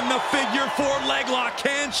opponent in the figure 4 leg lock.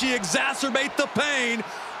 Can she exacerbate the pain?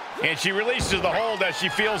 And she releases the hold as she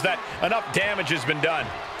feels that enough damage has been done.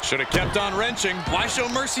 Should have kept on wrenching. Why show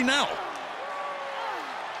mercy now?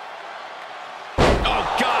 Oh,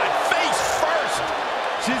 God, face first.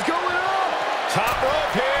 She's going up. Top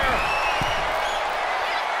rope here.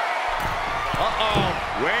 Uh-oh.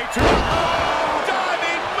 Way too... Oh,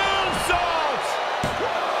 diving moonsault.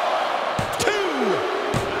 2.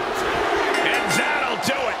 And that'll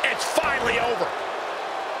do it. It's finally over.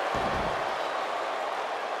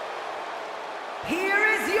 Here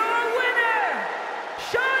is your winner,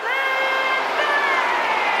 Charlotte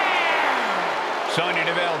Flair! Sonya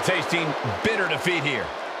Deville tasting bitter defeat here.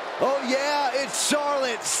 Oh, yeah, it's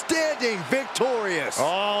Charlotte standing victorious.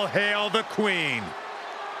 all hail the Queen.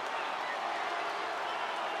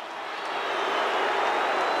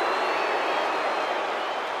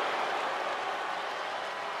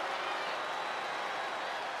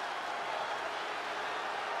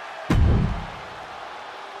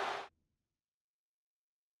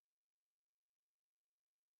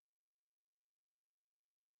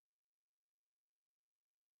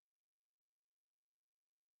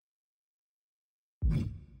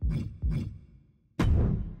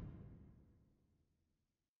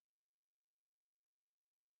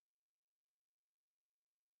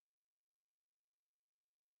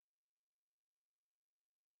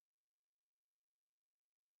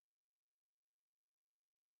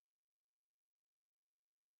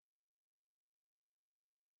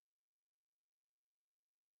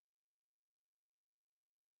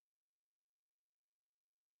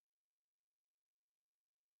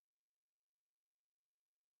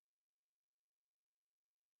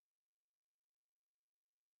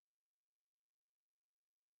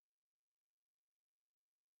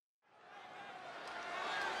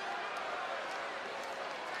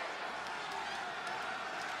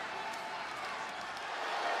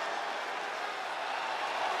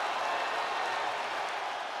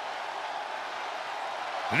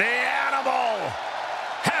 The animal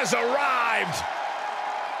has arrived.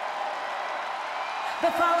 The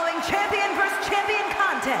following champion versus champion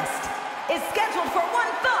contest is scheduled for one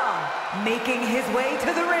fall. Making his way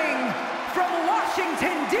to the ring from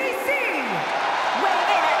Washington, D.C.,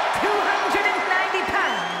 weighing in at 290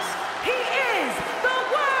 pounds, he is the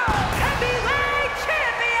World Heavyweight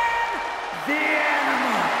Champion, the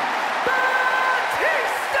Animal,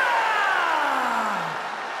 Batista!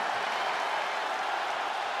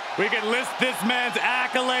 We can list this man's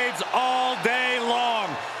accolades all day long.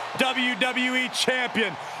 WWE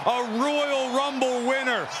Champion, a Royal Rumble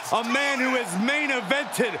winner, a man who has main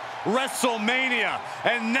evented WrestleMania,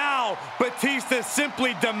 and now Batista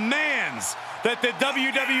simply demands that the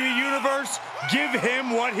WWE Universe give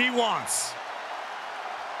him what he wants.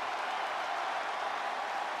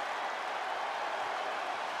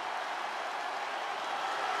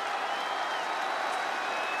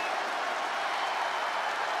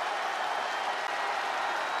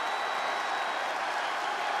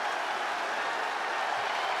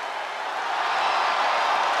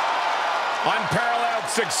 Unparalleled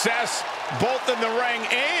success, both in the ring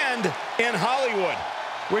and in Hollywood.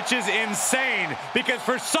 Which is insane, because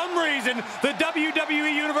for some reason, the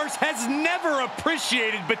WWE Universe has never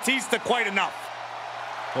appreciated Batista quite enough.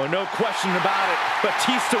 Well, no question about it.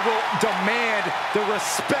 Batista will demand the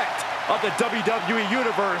respect of the WWE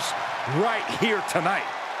Universe right here tonight.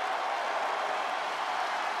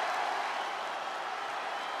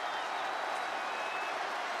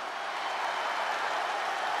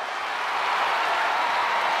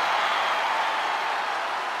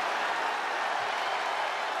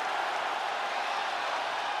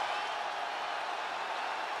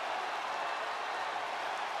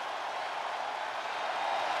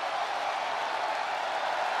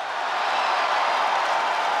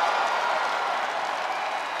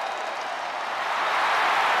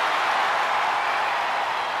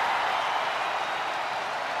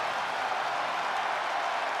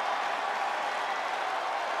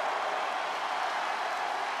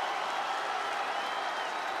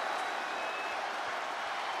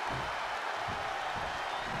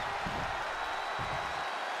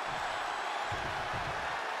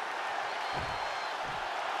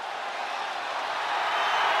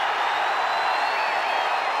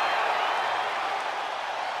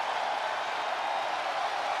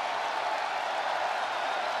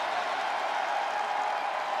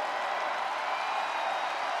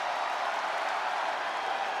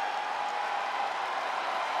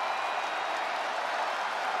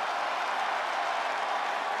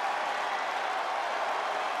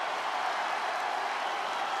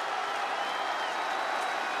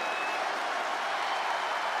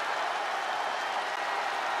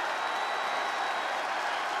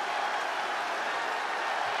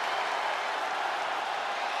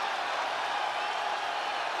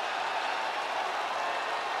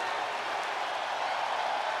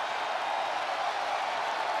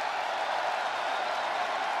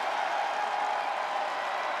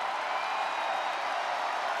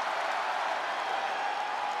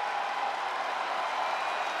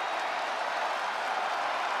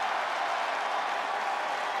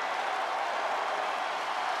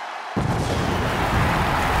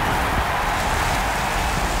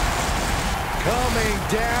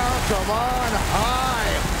 down from on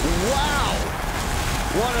high. Wow.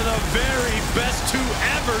 One of the very best to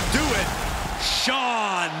ever do it,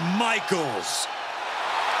 Shawn Michaels.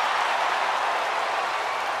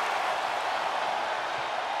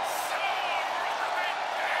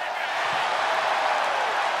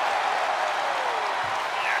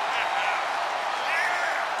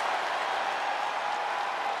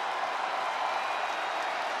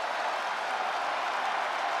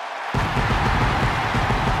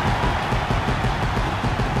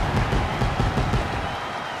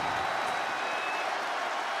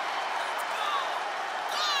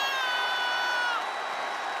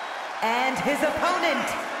 And his opponent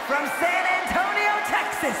from San Antonio,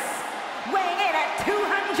 Texas, weighing in at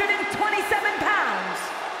 227 pounds,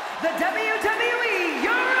 the WWE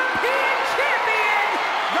European Champion,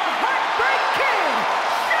 the Heartbreak Kid,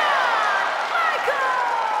 Shawn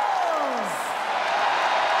Michaels!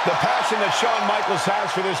 The passion that Shawn Michaels has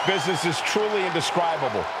for this business is truly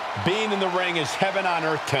indescribable. Being in the ring is heaven on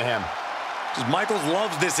earth to him. Michaels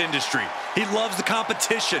loves this industry. He loves the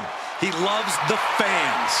competition. He loves the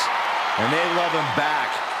fans. And they love him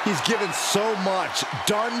back. He's given so much,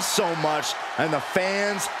 done so much, and the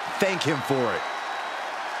fans thank him for it.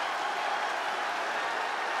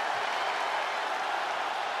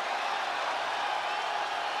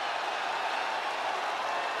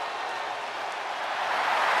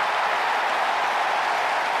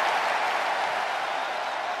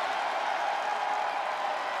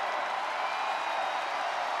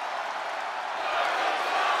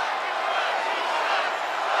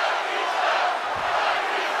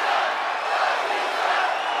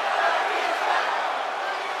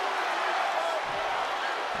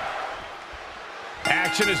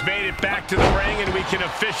 Action has made it back to the ring, and we can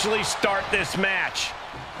officially start this match.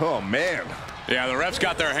 Oh, man. Yeah, the refs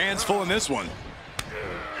got their hands full in this one.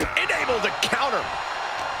 Able to counter.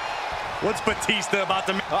 What's Batista about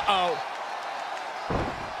to... Uh-oh.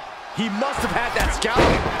 He must have had that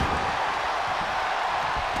scouting.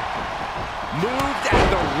 Moved at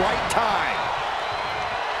the right time.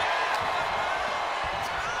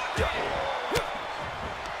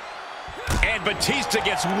 And Batista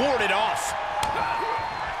gets warded off.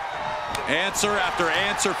 Answer after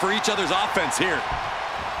answer for each other's offense here.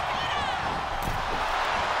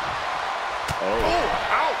 Oh,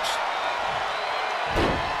 ouch!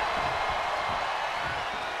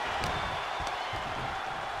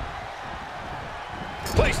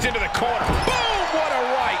 Placed into the corner. Boom! What a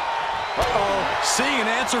right! Uh-oh. Seeing an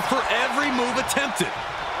answer for every move attempted.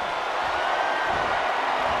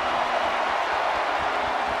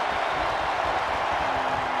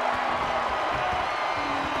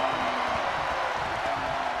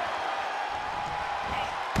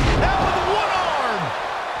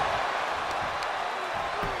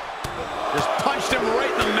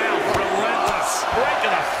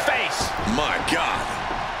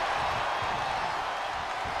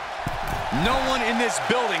 No one in this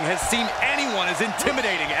building has seen anyone as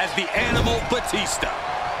intimidating as the Animal Batista.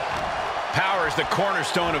 Power is the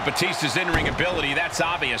cornerstone of Batista's in-ring ability. That's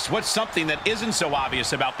obvious. What's something that isn't so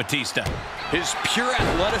obvious about Batista? His pure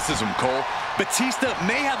athleticism, Cole. Batista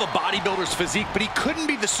may have a bodybuilder's physique, but he couldn't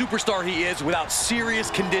be the superstar he is without serious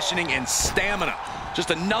conditioning and stamina. Just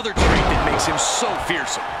another trait that makes him so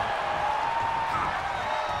fearsome.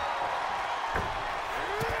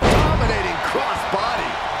 Dominating crossbody.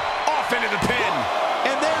 Into the pin,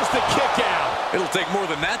 and there's the kick out. It'll take more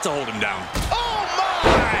than that to hold him down. Oh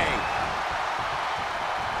my!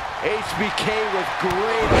 HBK with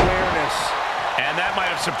great awareness. And that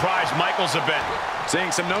might have surprised Michaels a bit.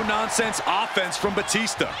 Seeing some no-nonsense offense from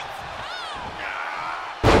Batista.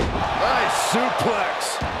 Nice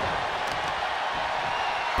suplex.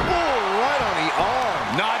 Oh, right on the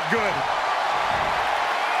arm. Not good.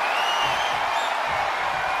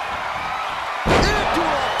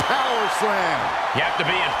 Slam. You have to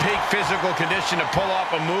be in peak physical condition to pull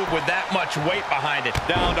off a move with that much weight behind it.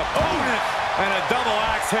 Down to opponent and a double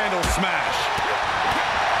axe handle smash.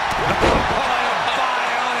 A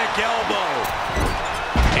bionic elbow.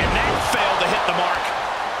 And that failed to hit the mark.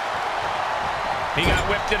 He got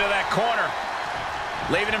whipped into that corner,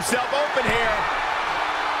 leaving himself open here.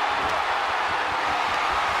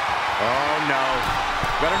 Oh no.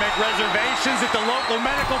 Better make reservations at the local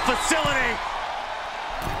medical facility.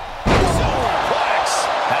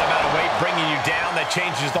 That amount of weight bringing you down, that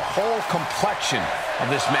changes the whole complexion of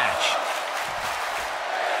this match.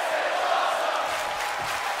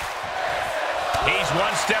 He's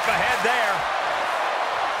one step ahead there.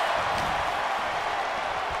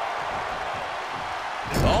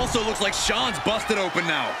 Also looks like Shawn's busted open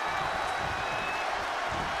now.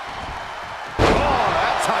 Oh,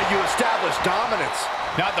 That's how you establish dominance.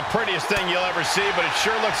 Not the prettiest thing you'll ever see, but it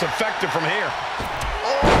sure looks effective from here.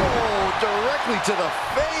 Oh, directly to the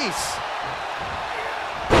face.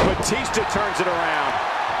 Batista turns it around.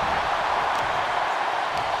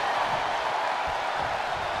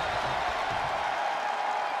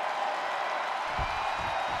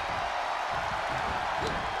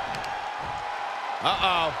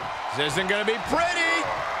 Uh-oh. This isn't going to be pretty.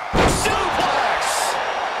 Suplex!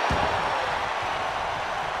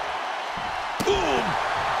 Boom!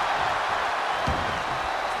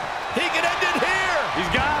 He can end it here.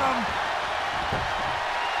 He's got him.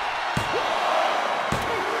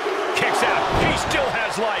 Kicks out. He still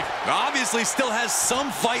has life. Obviously still has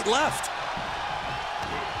some fight left.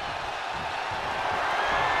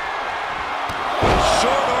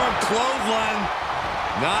 Short arm clothesline.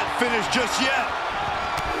 Not finished just yet.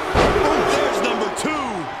 There's number 2.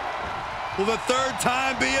 Will the third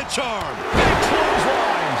time be a charm? Big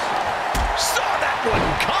clotheslines. Saw that one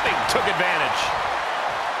coming. Took advantage.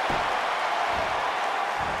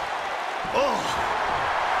 Oh.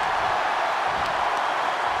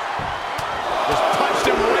 Just punched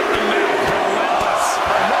him right in the mouth. Relentless.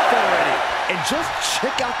 Enough already. And just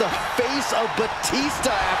check out the face of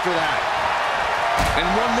Batista after that. And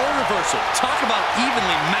one more reversal. Talk about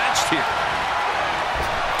evenly matched here.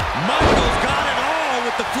 Michaels got it all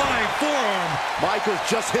with the flying forearm. Michaels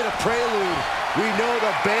just hit a prelude. We know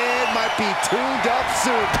the band might be tuned up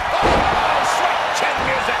soon. Oh, sweet chin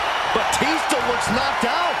music. Batista looks knocked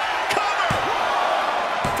out. Cover.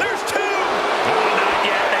 There's 2. Oh, not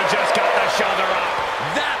yet. They just got the shoulder up.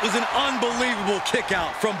 That was an unbelievable kick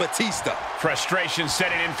out from Batista. Frustration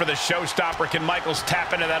setting in for the showstopper. Can Michaels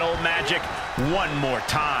tap into that old magic one more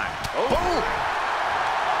time? Oh.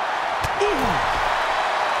 Ooh.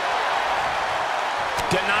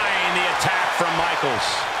 Denying the attack from Michaels.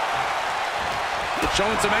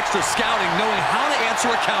 Showing some extra scouting, knowing how to answer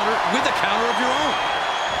a counter with a counter of your own.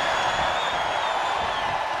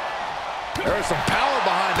 There's some power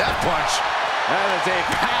behind that punch. That is a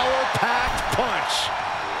power-packed punch.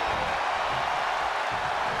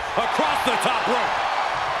 Across the top rope.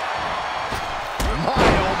 My,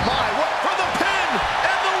 oh my, what for the pin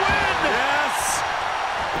and the win! Yes.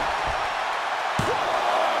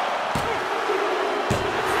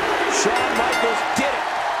 Shawn Michaels did it.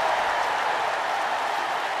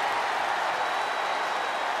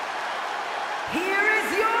 Here is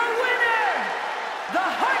your winner, the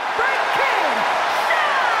Heartbreak Kid,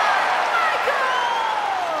 Shawn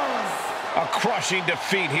Michaels! A crushing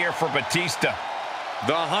defeat here for Batista.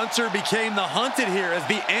 The hunter became the hunted here as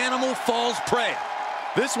the animal falls prey.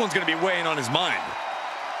 This one's going to be weighing on his mind.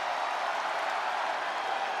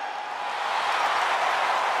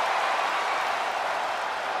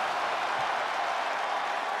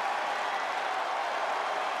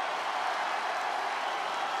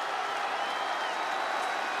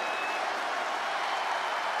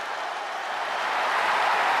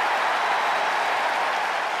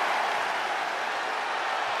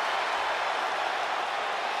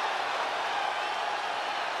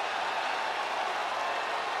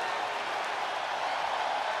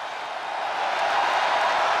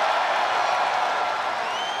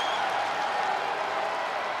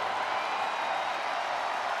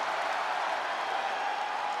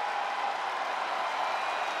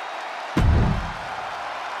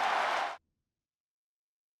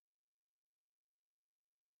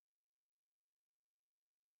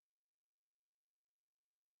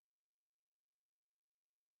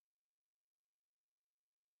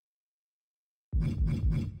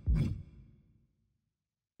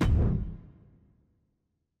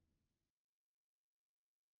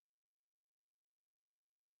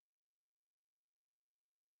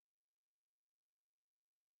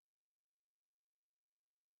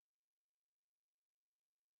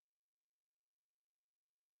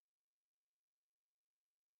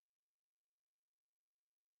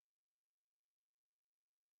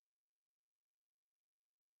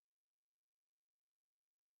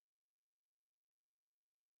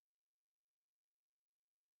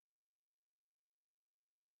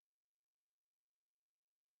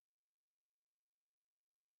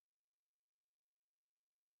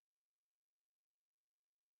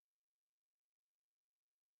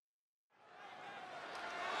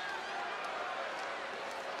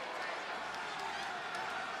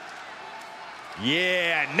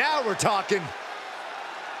 Yeah, now we're talking.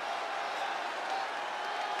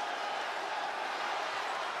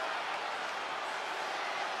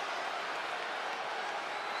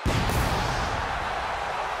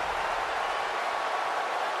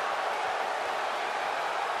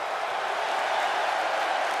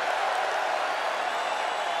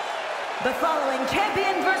 The following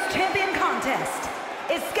champion versus champion contest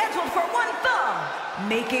is scheduled for one fall.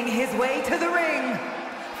 Making his way to the ring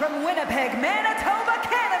from Winnipeg, Manitoba,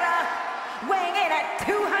 Canada, weighing in at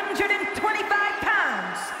 225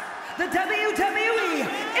 pounds, the WWE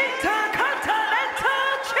Intercontinental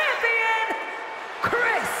Champion,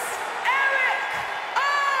 Chris O!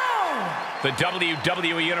 The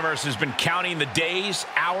WWE Universe has been counting the days,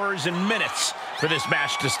 hours, and minutes for this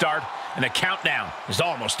match to start, and the countdown is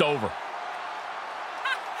almost over.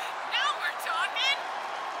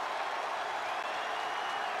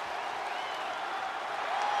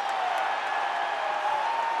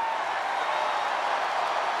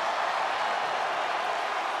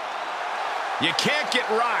 You can't get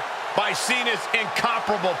rocked by Cena's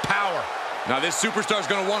incomparable power. Now this superstar's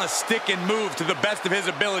going to want to stick and move to the best of his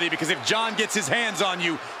ability, because if John gets his hands on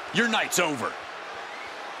you, your night's over.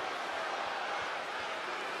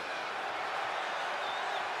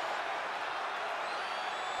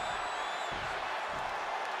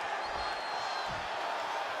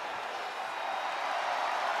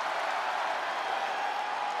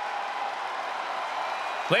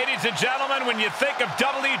 Ladies and gentlemen, when you think of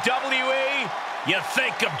WWE, you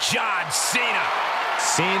think of John Cena.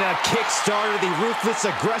 Cena kick-started the Ruthless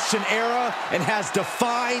Aggression era and has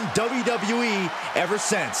defined WWE ever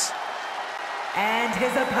since. And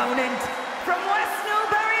his opponent from West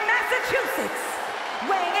Newbury, Massachusetts,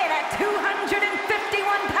 weighing in at 251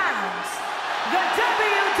 pounds, the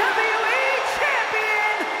WWE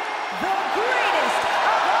Champion, the greatest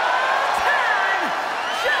of all time,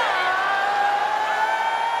 John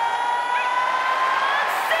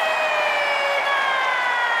Cena!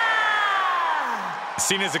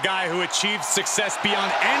 Cena's a guy who achieved success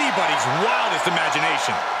beyond anybody's wildest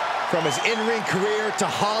imagination. From his in-ring career to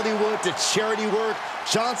Hollywood to charity work,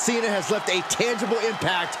 John Cena has left a tangible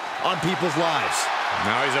impact on people's lives.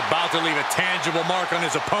 Now he's about to leave a tangible mark on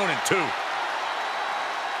his opponent, too.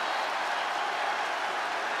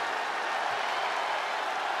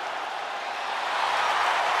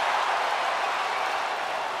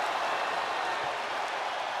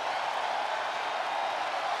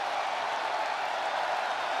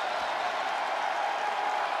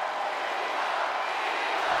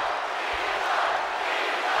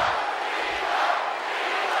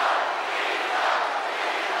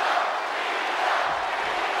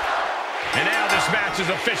 And now this match has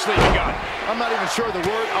officially begun. I'm not even sure the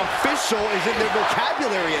word official is in their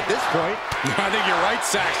vocabulary at this point. I think you're right,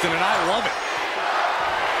 Saxton, and I love it.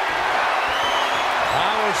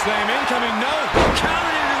 Power slam incoming, no.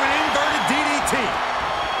 Countered into an inverted DDT.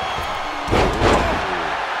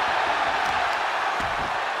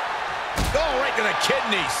 Oh, right to the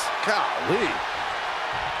kidneys. Golly.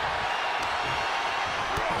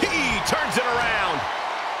 He turns it around.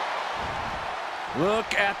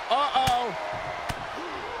 Look at,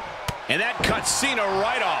 and that cuts Cena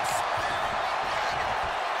right off.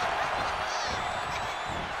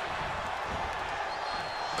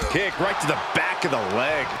 Kick right to the back of the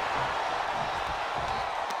leg.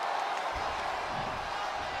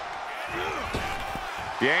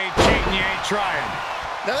 You ain't cheating, you ain't trying.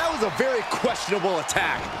 Now that was a very questionable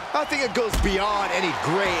attack. I think it goes beyond any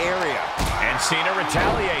gray area. And Cena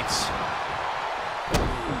retaliates.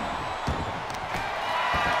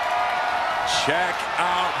 Check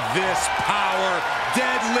out this power.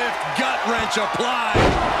 Deadlift gut wrench applied.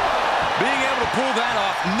 Being able to pull that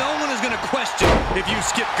off, no one is going to question if you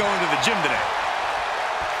skip going to the gym today.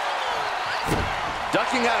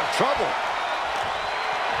 Ducking out of trouble.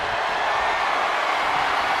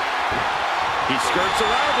 He skirts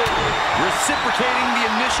around it, reciprocating the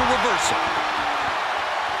initial reversal.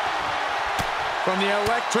 From the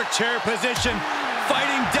electric chair position,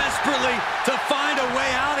 fighting desperately to find a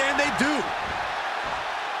way out, and they do.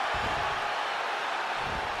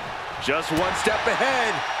 Just one step ahead.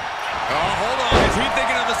 Oh, hold on. Is he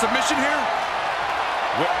thinking of a submission here?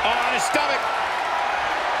 On his stomach.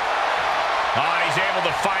 Oh, he's able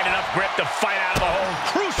to find enough grip to fight out of the hole.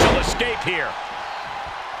 Crucial escape here.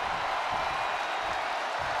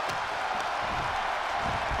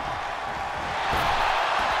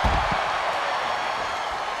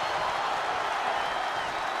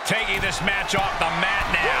 Taking this match off the mat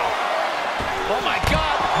now. Oh, my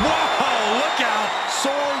God. Whoa, look out.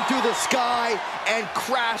 Soaring through the sky and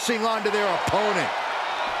crashing onto their opponent.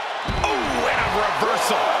 Oh, and a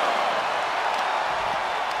reversal.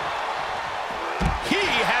 He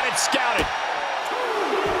had it scouted.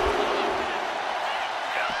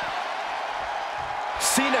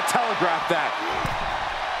 Cena telegraphed that.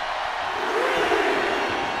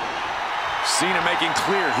 Cena making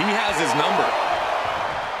clear he has his number.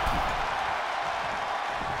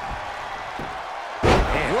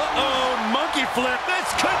 flip. This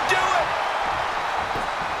could do it.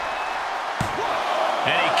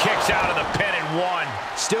 And he kicks out of the pin and one.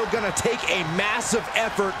 Still gonna take a massive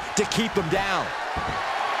effort to keep him down.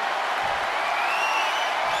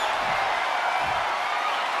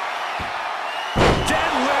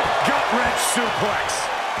 Deadlift gut-wrench suplex.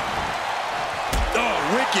 Oh,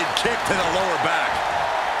 wicked kick to the lower back.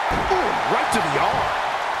 Ooh, right to the arm.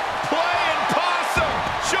 Playing possum.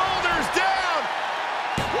 Shoulders down.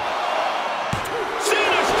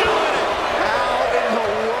 Cena's doing it. How in the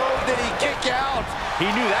world did he kick out? He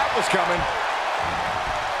knew that was coming.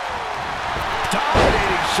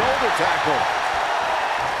 Dominating shoulder tackle.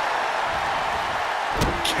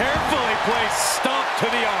 Carefully placed stomp to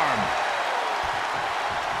the arm.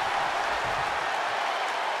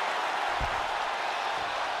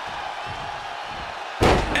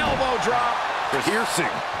 Elbow drop.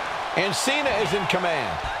 Piercing. And Cena is in command.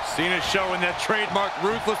 Cena showing that trademark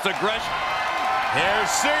ruthless aggression. Here's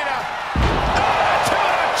Cena. To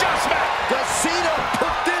an adjustment. Does Cena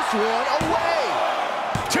put this one away?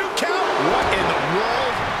 2 count. What in the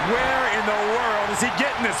world? Where in the world is he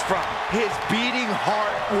getting this from? His beating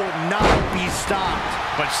heart will not be stopped.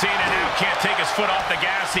 But Cena now can't take his foot off the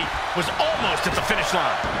gas. He was almost at the finish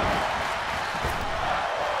line.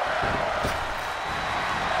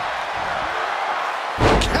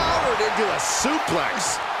 Cowered into a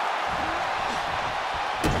suplex.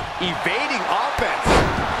 Evading offense.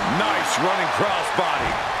 Nice running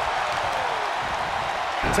crossbody.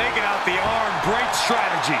 Taking out the arm, great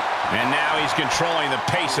strategy. And now he's controlling the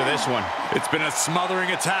pace of this one. It's been a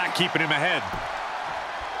smothering attack, keeping him ahead.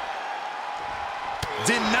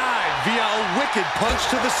 Denied via a wicked punch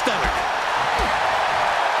to the stomach.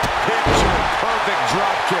 Picture perfect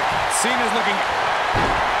drop kick. Cena's looking...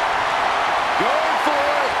 Going for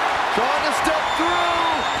it. Trying to step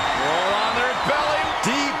through. Roll on their belly.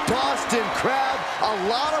 Deep Boston crab. A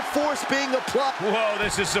lot of force being applied. Whoa,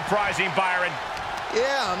 this is surprising, Byron.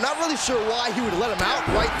 Yeah, I'm not really sure why he would let him out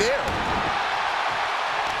right there.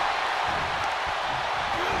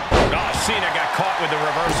 Oh, Cena got caught with the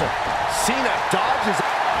reversal. Cena dodges.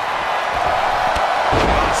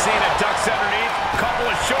 Cena ducks underneath. Couple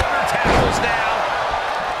of shoulder tackles now.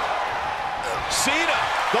 Cena,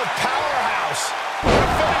 the powerhouse. Gonna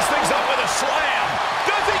finish things up with a slam.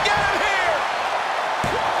 Does he get him here?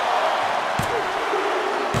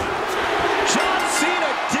 John Cena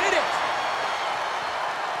did it.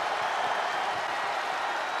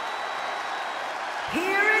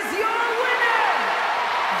 Here is your winner,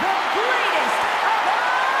 the greatest of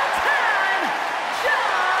all time,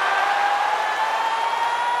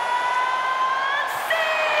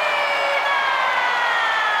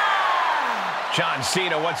 John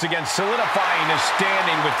Cena once again solidifying his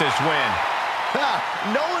standing with this win.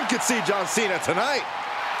 No one could see John Cena tonight.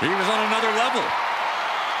 He was on another level.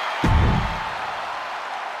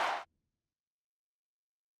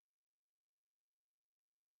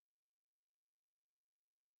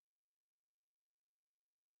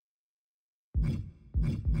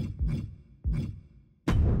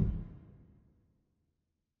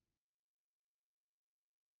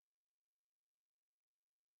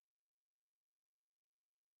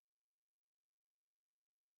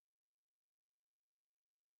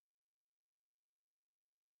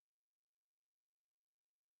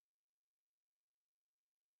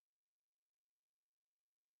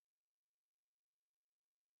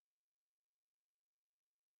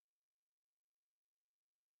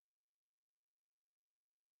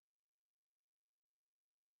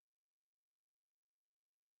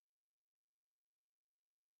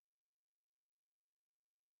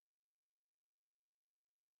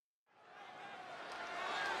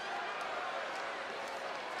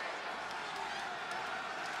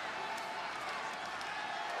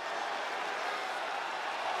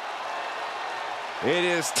 It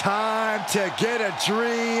is time to get a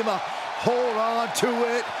dream, hold on to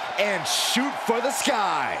it, and shoot for the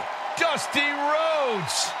sky. Dusty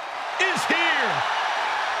Rhodes is here.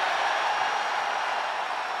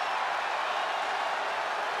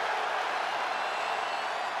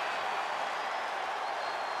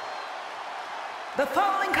 The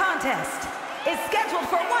following contest is scheduled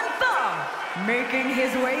for one fall, making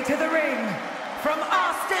his way to the ring from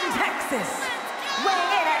Austin, Texas,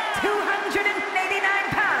 weighing in at 289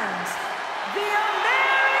 pounds, the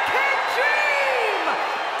American Dream,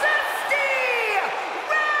 Dusty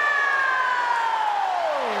Rhodes!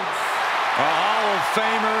 A Hall of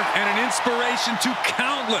Famer and an inspiration to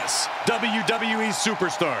countless WWE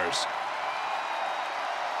superstars.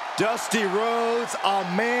 Dusty Rhodes, a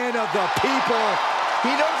man of the people. He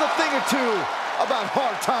knows a thing or two about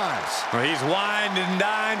hard times. Well, he's wined and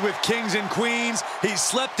dined with kings and queens. He's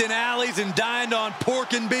slept in alleys and dined on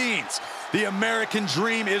pork and beans. The American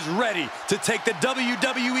Dream is ready to take the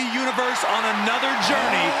WWE Universe on another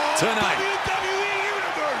journey tonight. WWE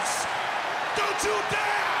Universe, don't you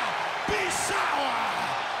dare be sour.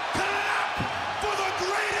 Clap for the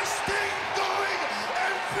greatest thing going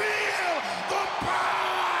and feel the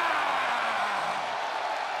power.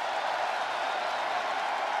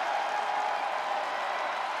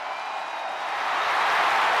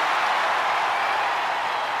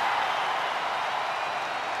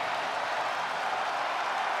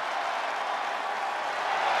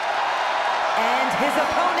 And his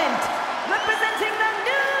opponent, representing the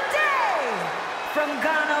New Day, from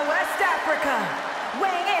Ghana, West Africa,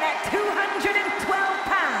 weighing in at 212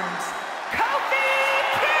 pounds, Kofi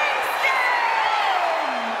Kingston!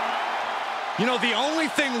 You know, the only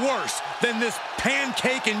thing worse than this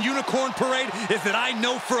pancake and unicorn parade is that I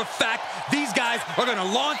know for a fact these guys are going to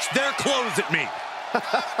launch their clothes at me.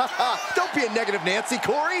 Don't be a negative Nancy,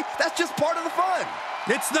 Corey. That's just part of the fun.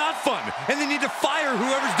 It's not fun, and they need to fire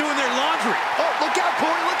whoever's doing their laundry. Oh, look out,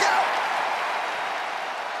 Corey, look out!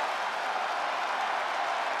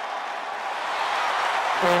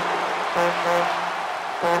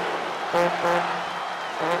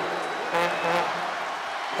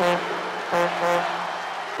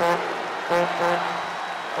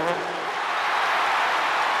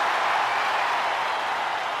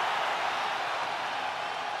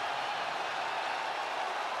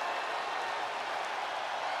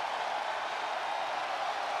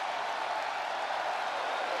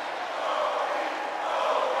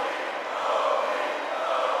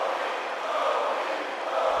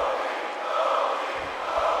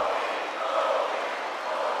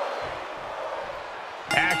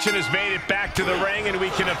 Action has made it back to the ring, and we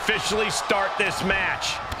can officially start this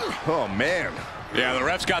match. Oh, man. Yeah, the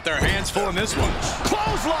refs got their hands full in this one.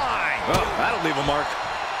 Clothesline! Oh, that'll leave a mark.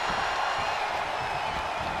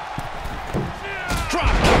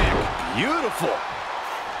 Drop kick. Beautiful.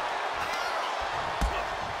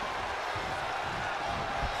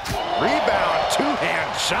 Rebound,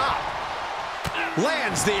 two-hand chop.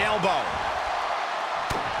 Lands the elbow.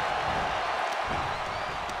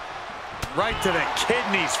 Right to the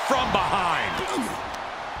kidneys from behind.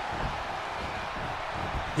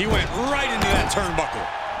 He went right into that turnbuckle.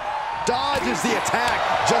 Dodges the attack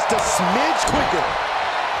just a smidge quicker.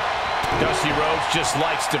 Dusty Rhodes just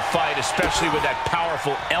likes to fight, especially with that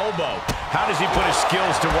powerful elbow. How does he put his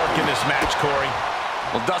skills to work in this match, Corey?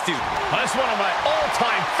 Well, Dusty's That's one of my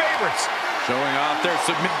all-time favorites. showing off their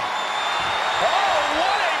submit. Oh,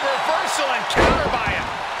 what a reversal and counter by him.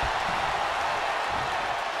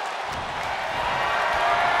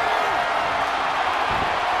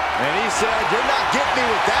 And he said, you're not getting me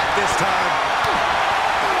with that this time.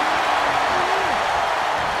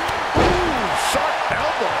 Ooh, sharp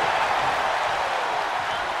elbow.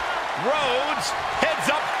 Rhodes heads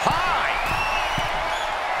up high.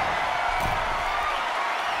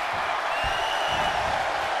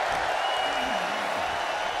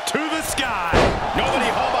 To the sky. Nobody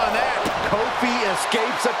home on that. Kofi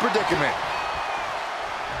escapes a predicament.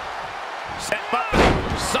 Set up,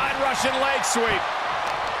 side Russian leg sweep.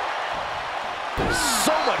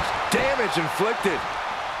 So much damage inflicted.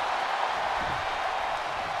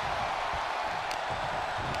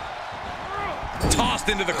 Tossed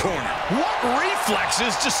into the corner. What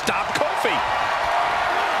reflexes to stop Kofi?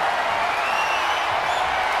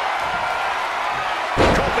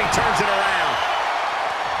 Kofi turns it around.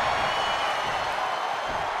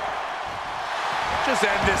 Just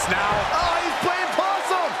end this now. Oh, he's playing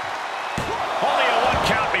possum. Only a 1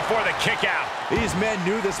 count before the kick out. These men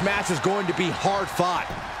knew this match is going to be hard fought.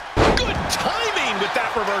 Good timing with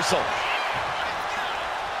that reversal.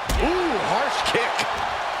 Ooh, harsh kick.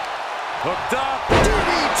 Hooked up.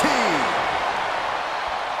 DDT.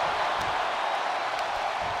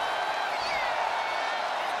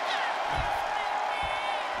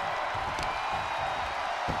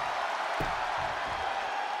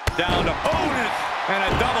 Down to opponent. And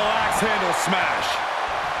a double axe handle smash.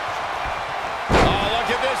 Oh, look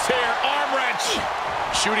at this here. Arm wrench.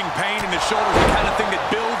 Shooting pain in the shoulder is the kind of thing that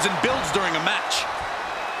builds and builds during a match.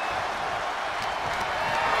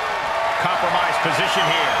 Compromised position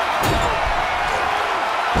here.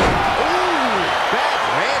 Ooh, bad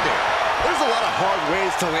landing. There's a lot of hard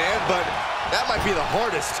ways to land, but that might be the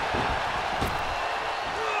hardest.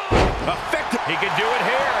 Effective. He could do it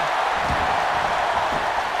here.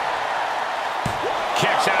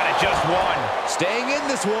 Kicks out at just 1. Staying in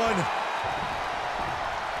this one.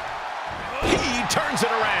 He turns it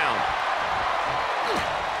around.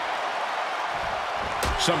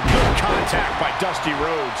 Some good contact by Dusty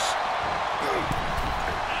Rhodes.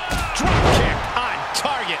 Drop kick on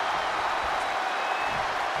target.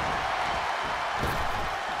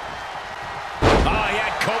 Oh, he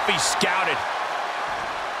had Kofi scouted.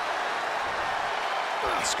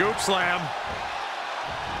 Scoop slam.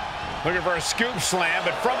 Looking for a scoop slam,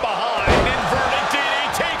 but from behind, inverted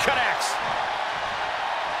DDT connects.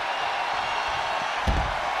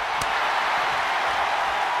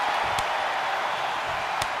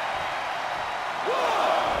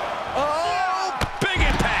 Oh! Big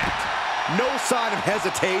impact. No sign of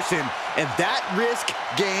hesitation, and that risk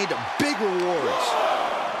gained big rewards.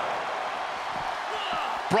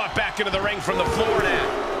 Brought back into the ring from the floor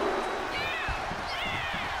now.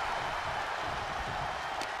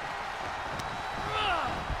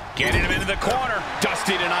 Getting him into the corner.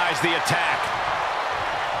 Dusty denies the attack.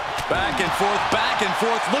 Back and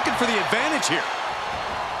forth, looking for the advantage here.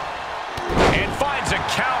 And finds a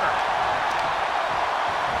counter.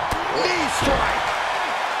 Knee strike.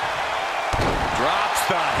 Drops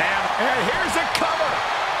the hammer. And here's a cover.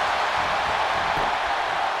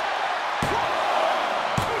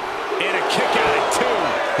 And a kick out at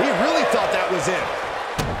 2. He really thought that was it.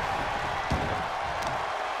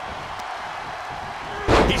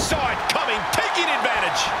 He saw it coming, taking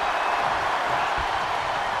advantage.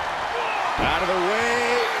 Out of the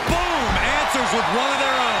way. Boom! Answers with one of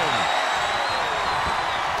their own.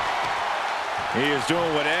 He is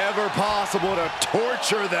doing whatever possible to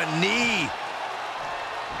torture the knee.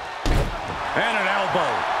 And an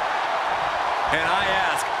elbow. And I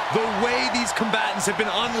ask, the way these combatants have been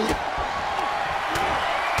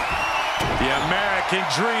the American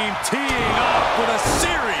Dream teeing up with a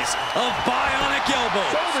series of bionic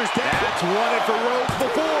elbows. Shoulders down. That's won it for Rhodes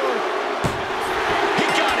before. He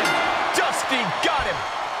got him. Dusty got him.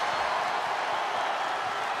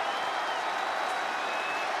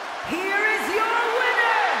 Here is your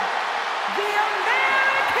winner, the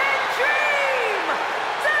American Dream,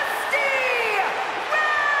 Dusty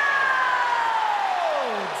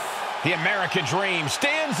Rhodes! The American Dream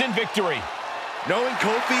stands in victory. Knowing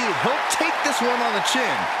Kofi, he'll take this one on the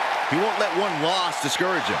chin. He won't let one loss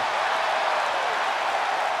discourage him.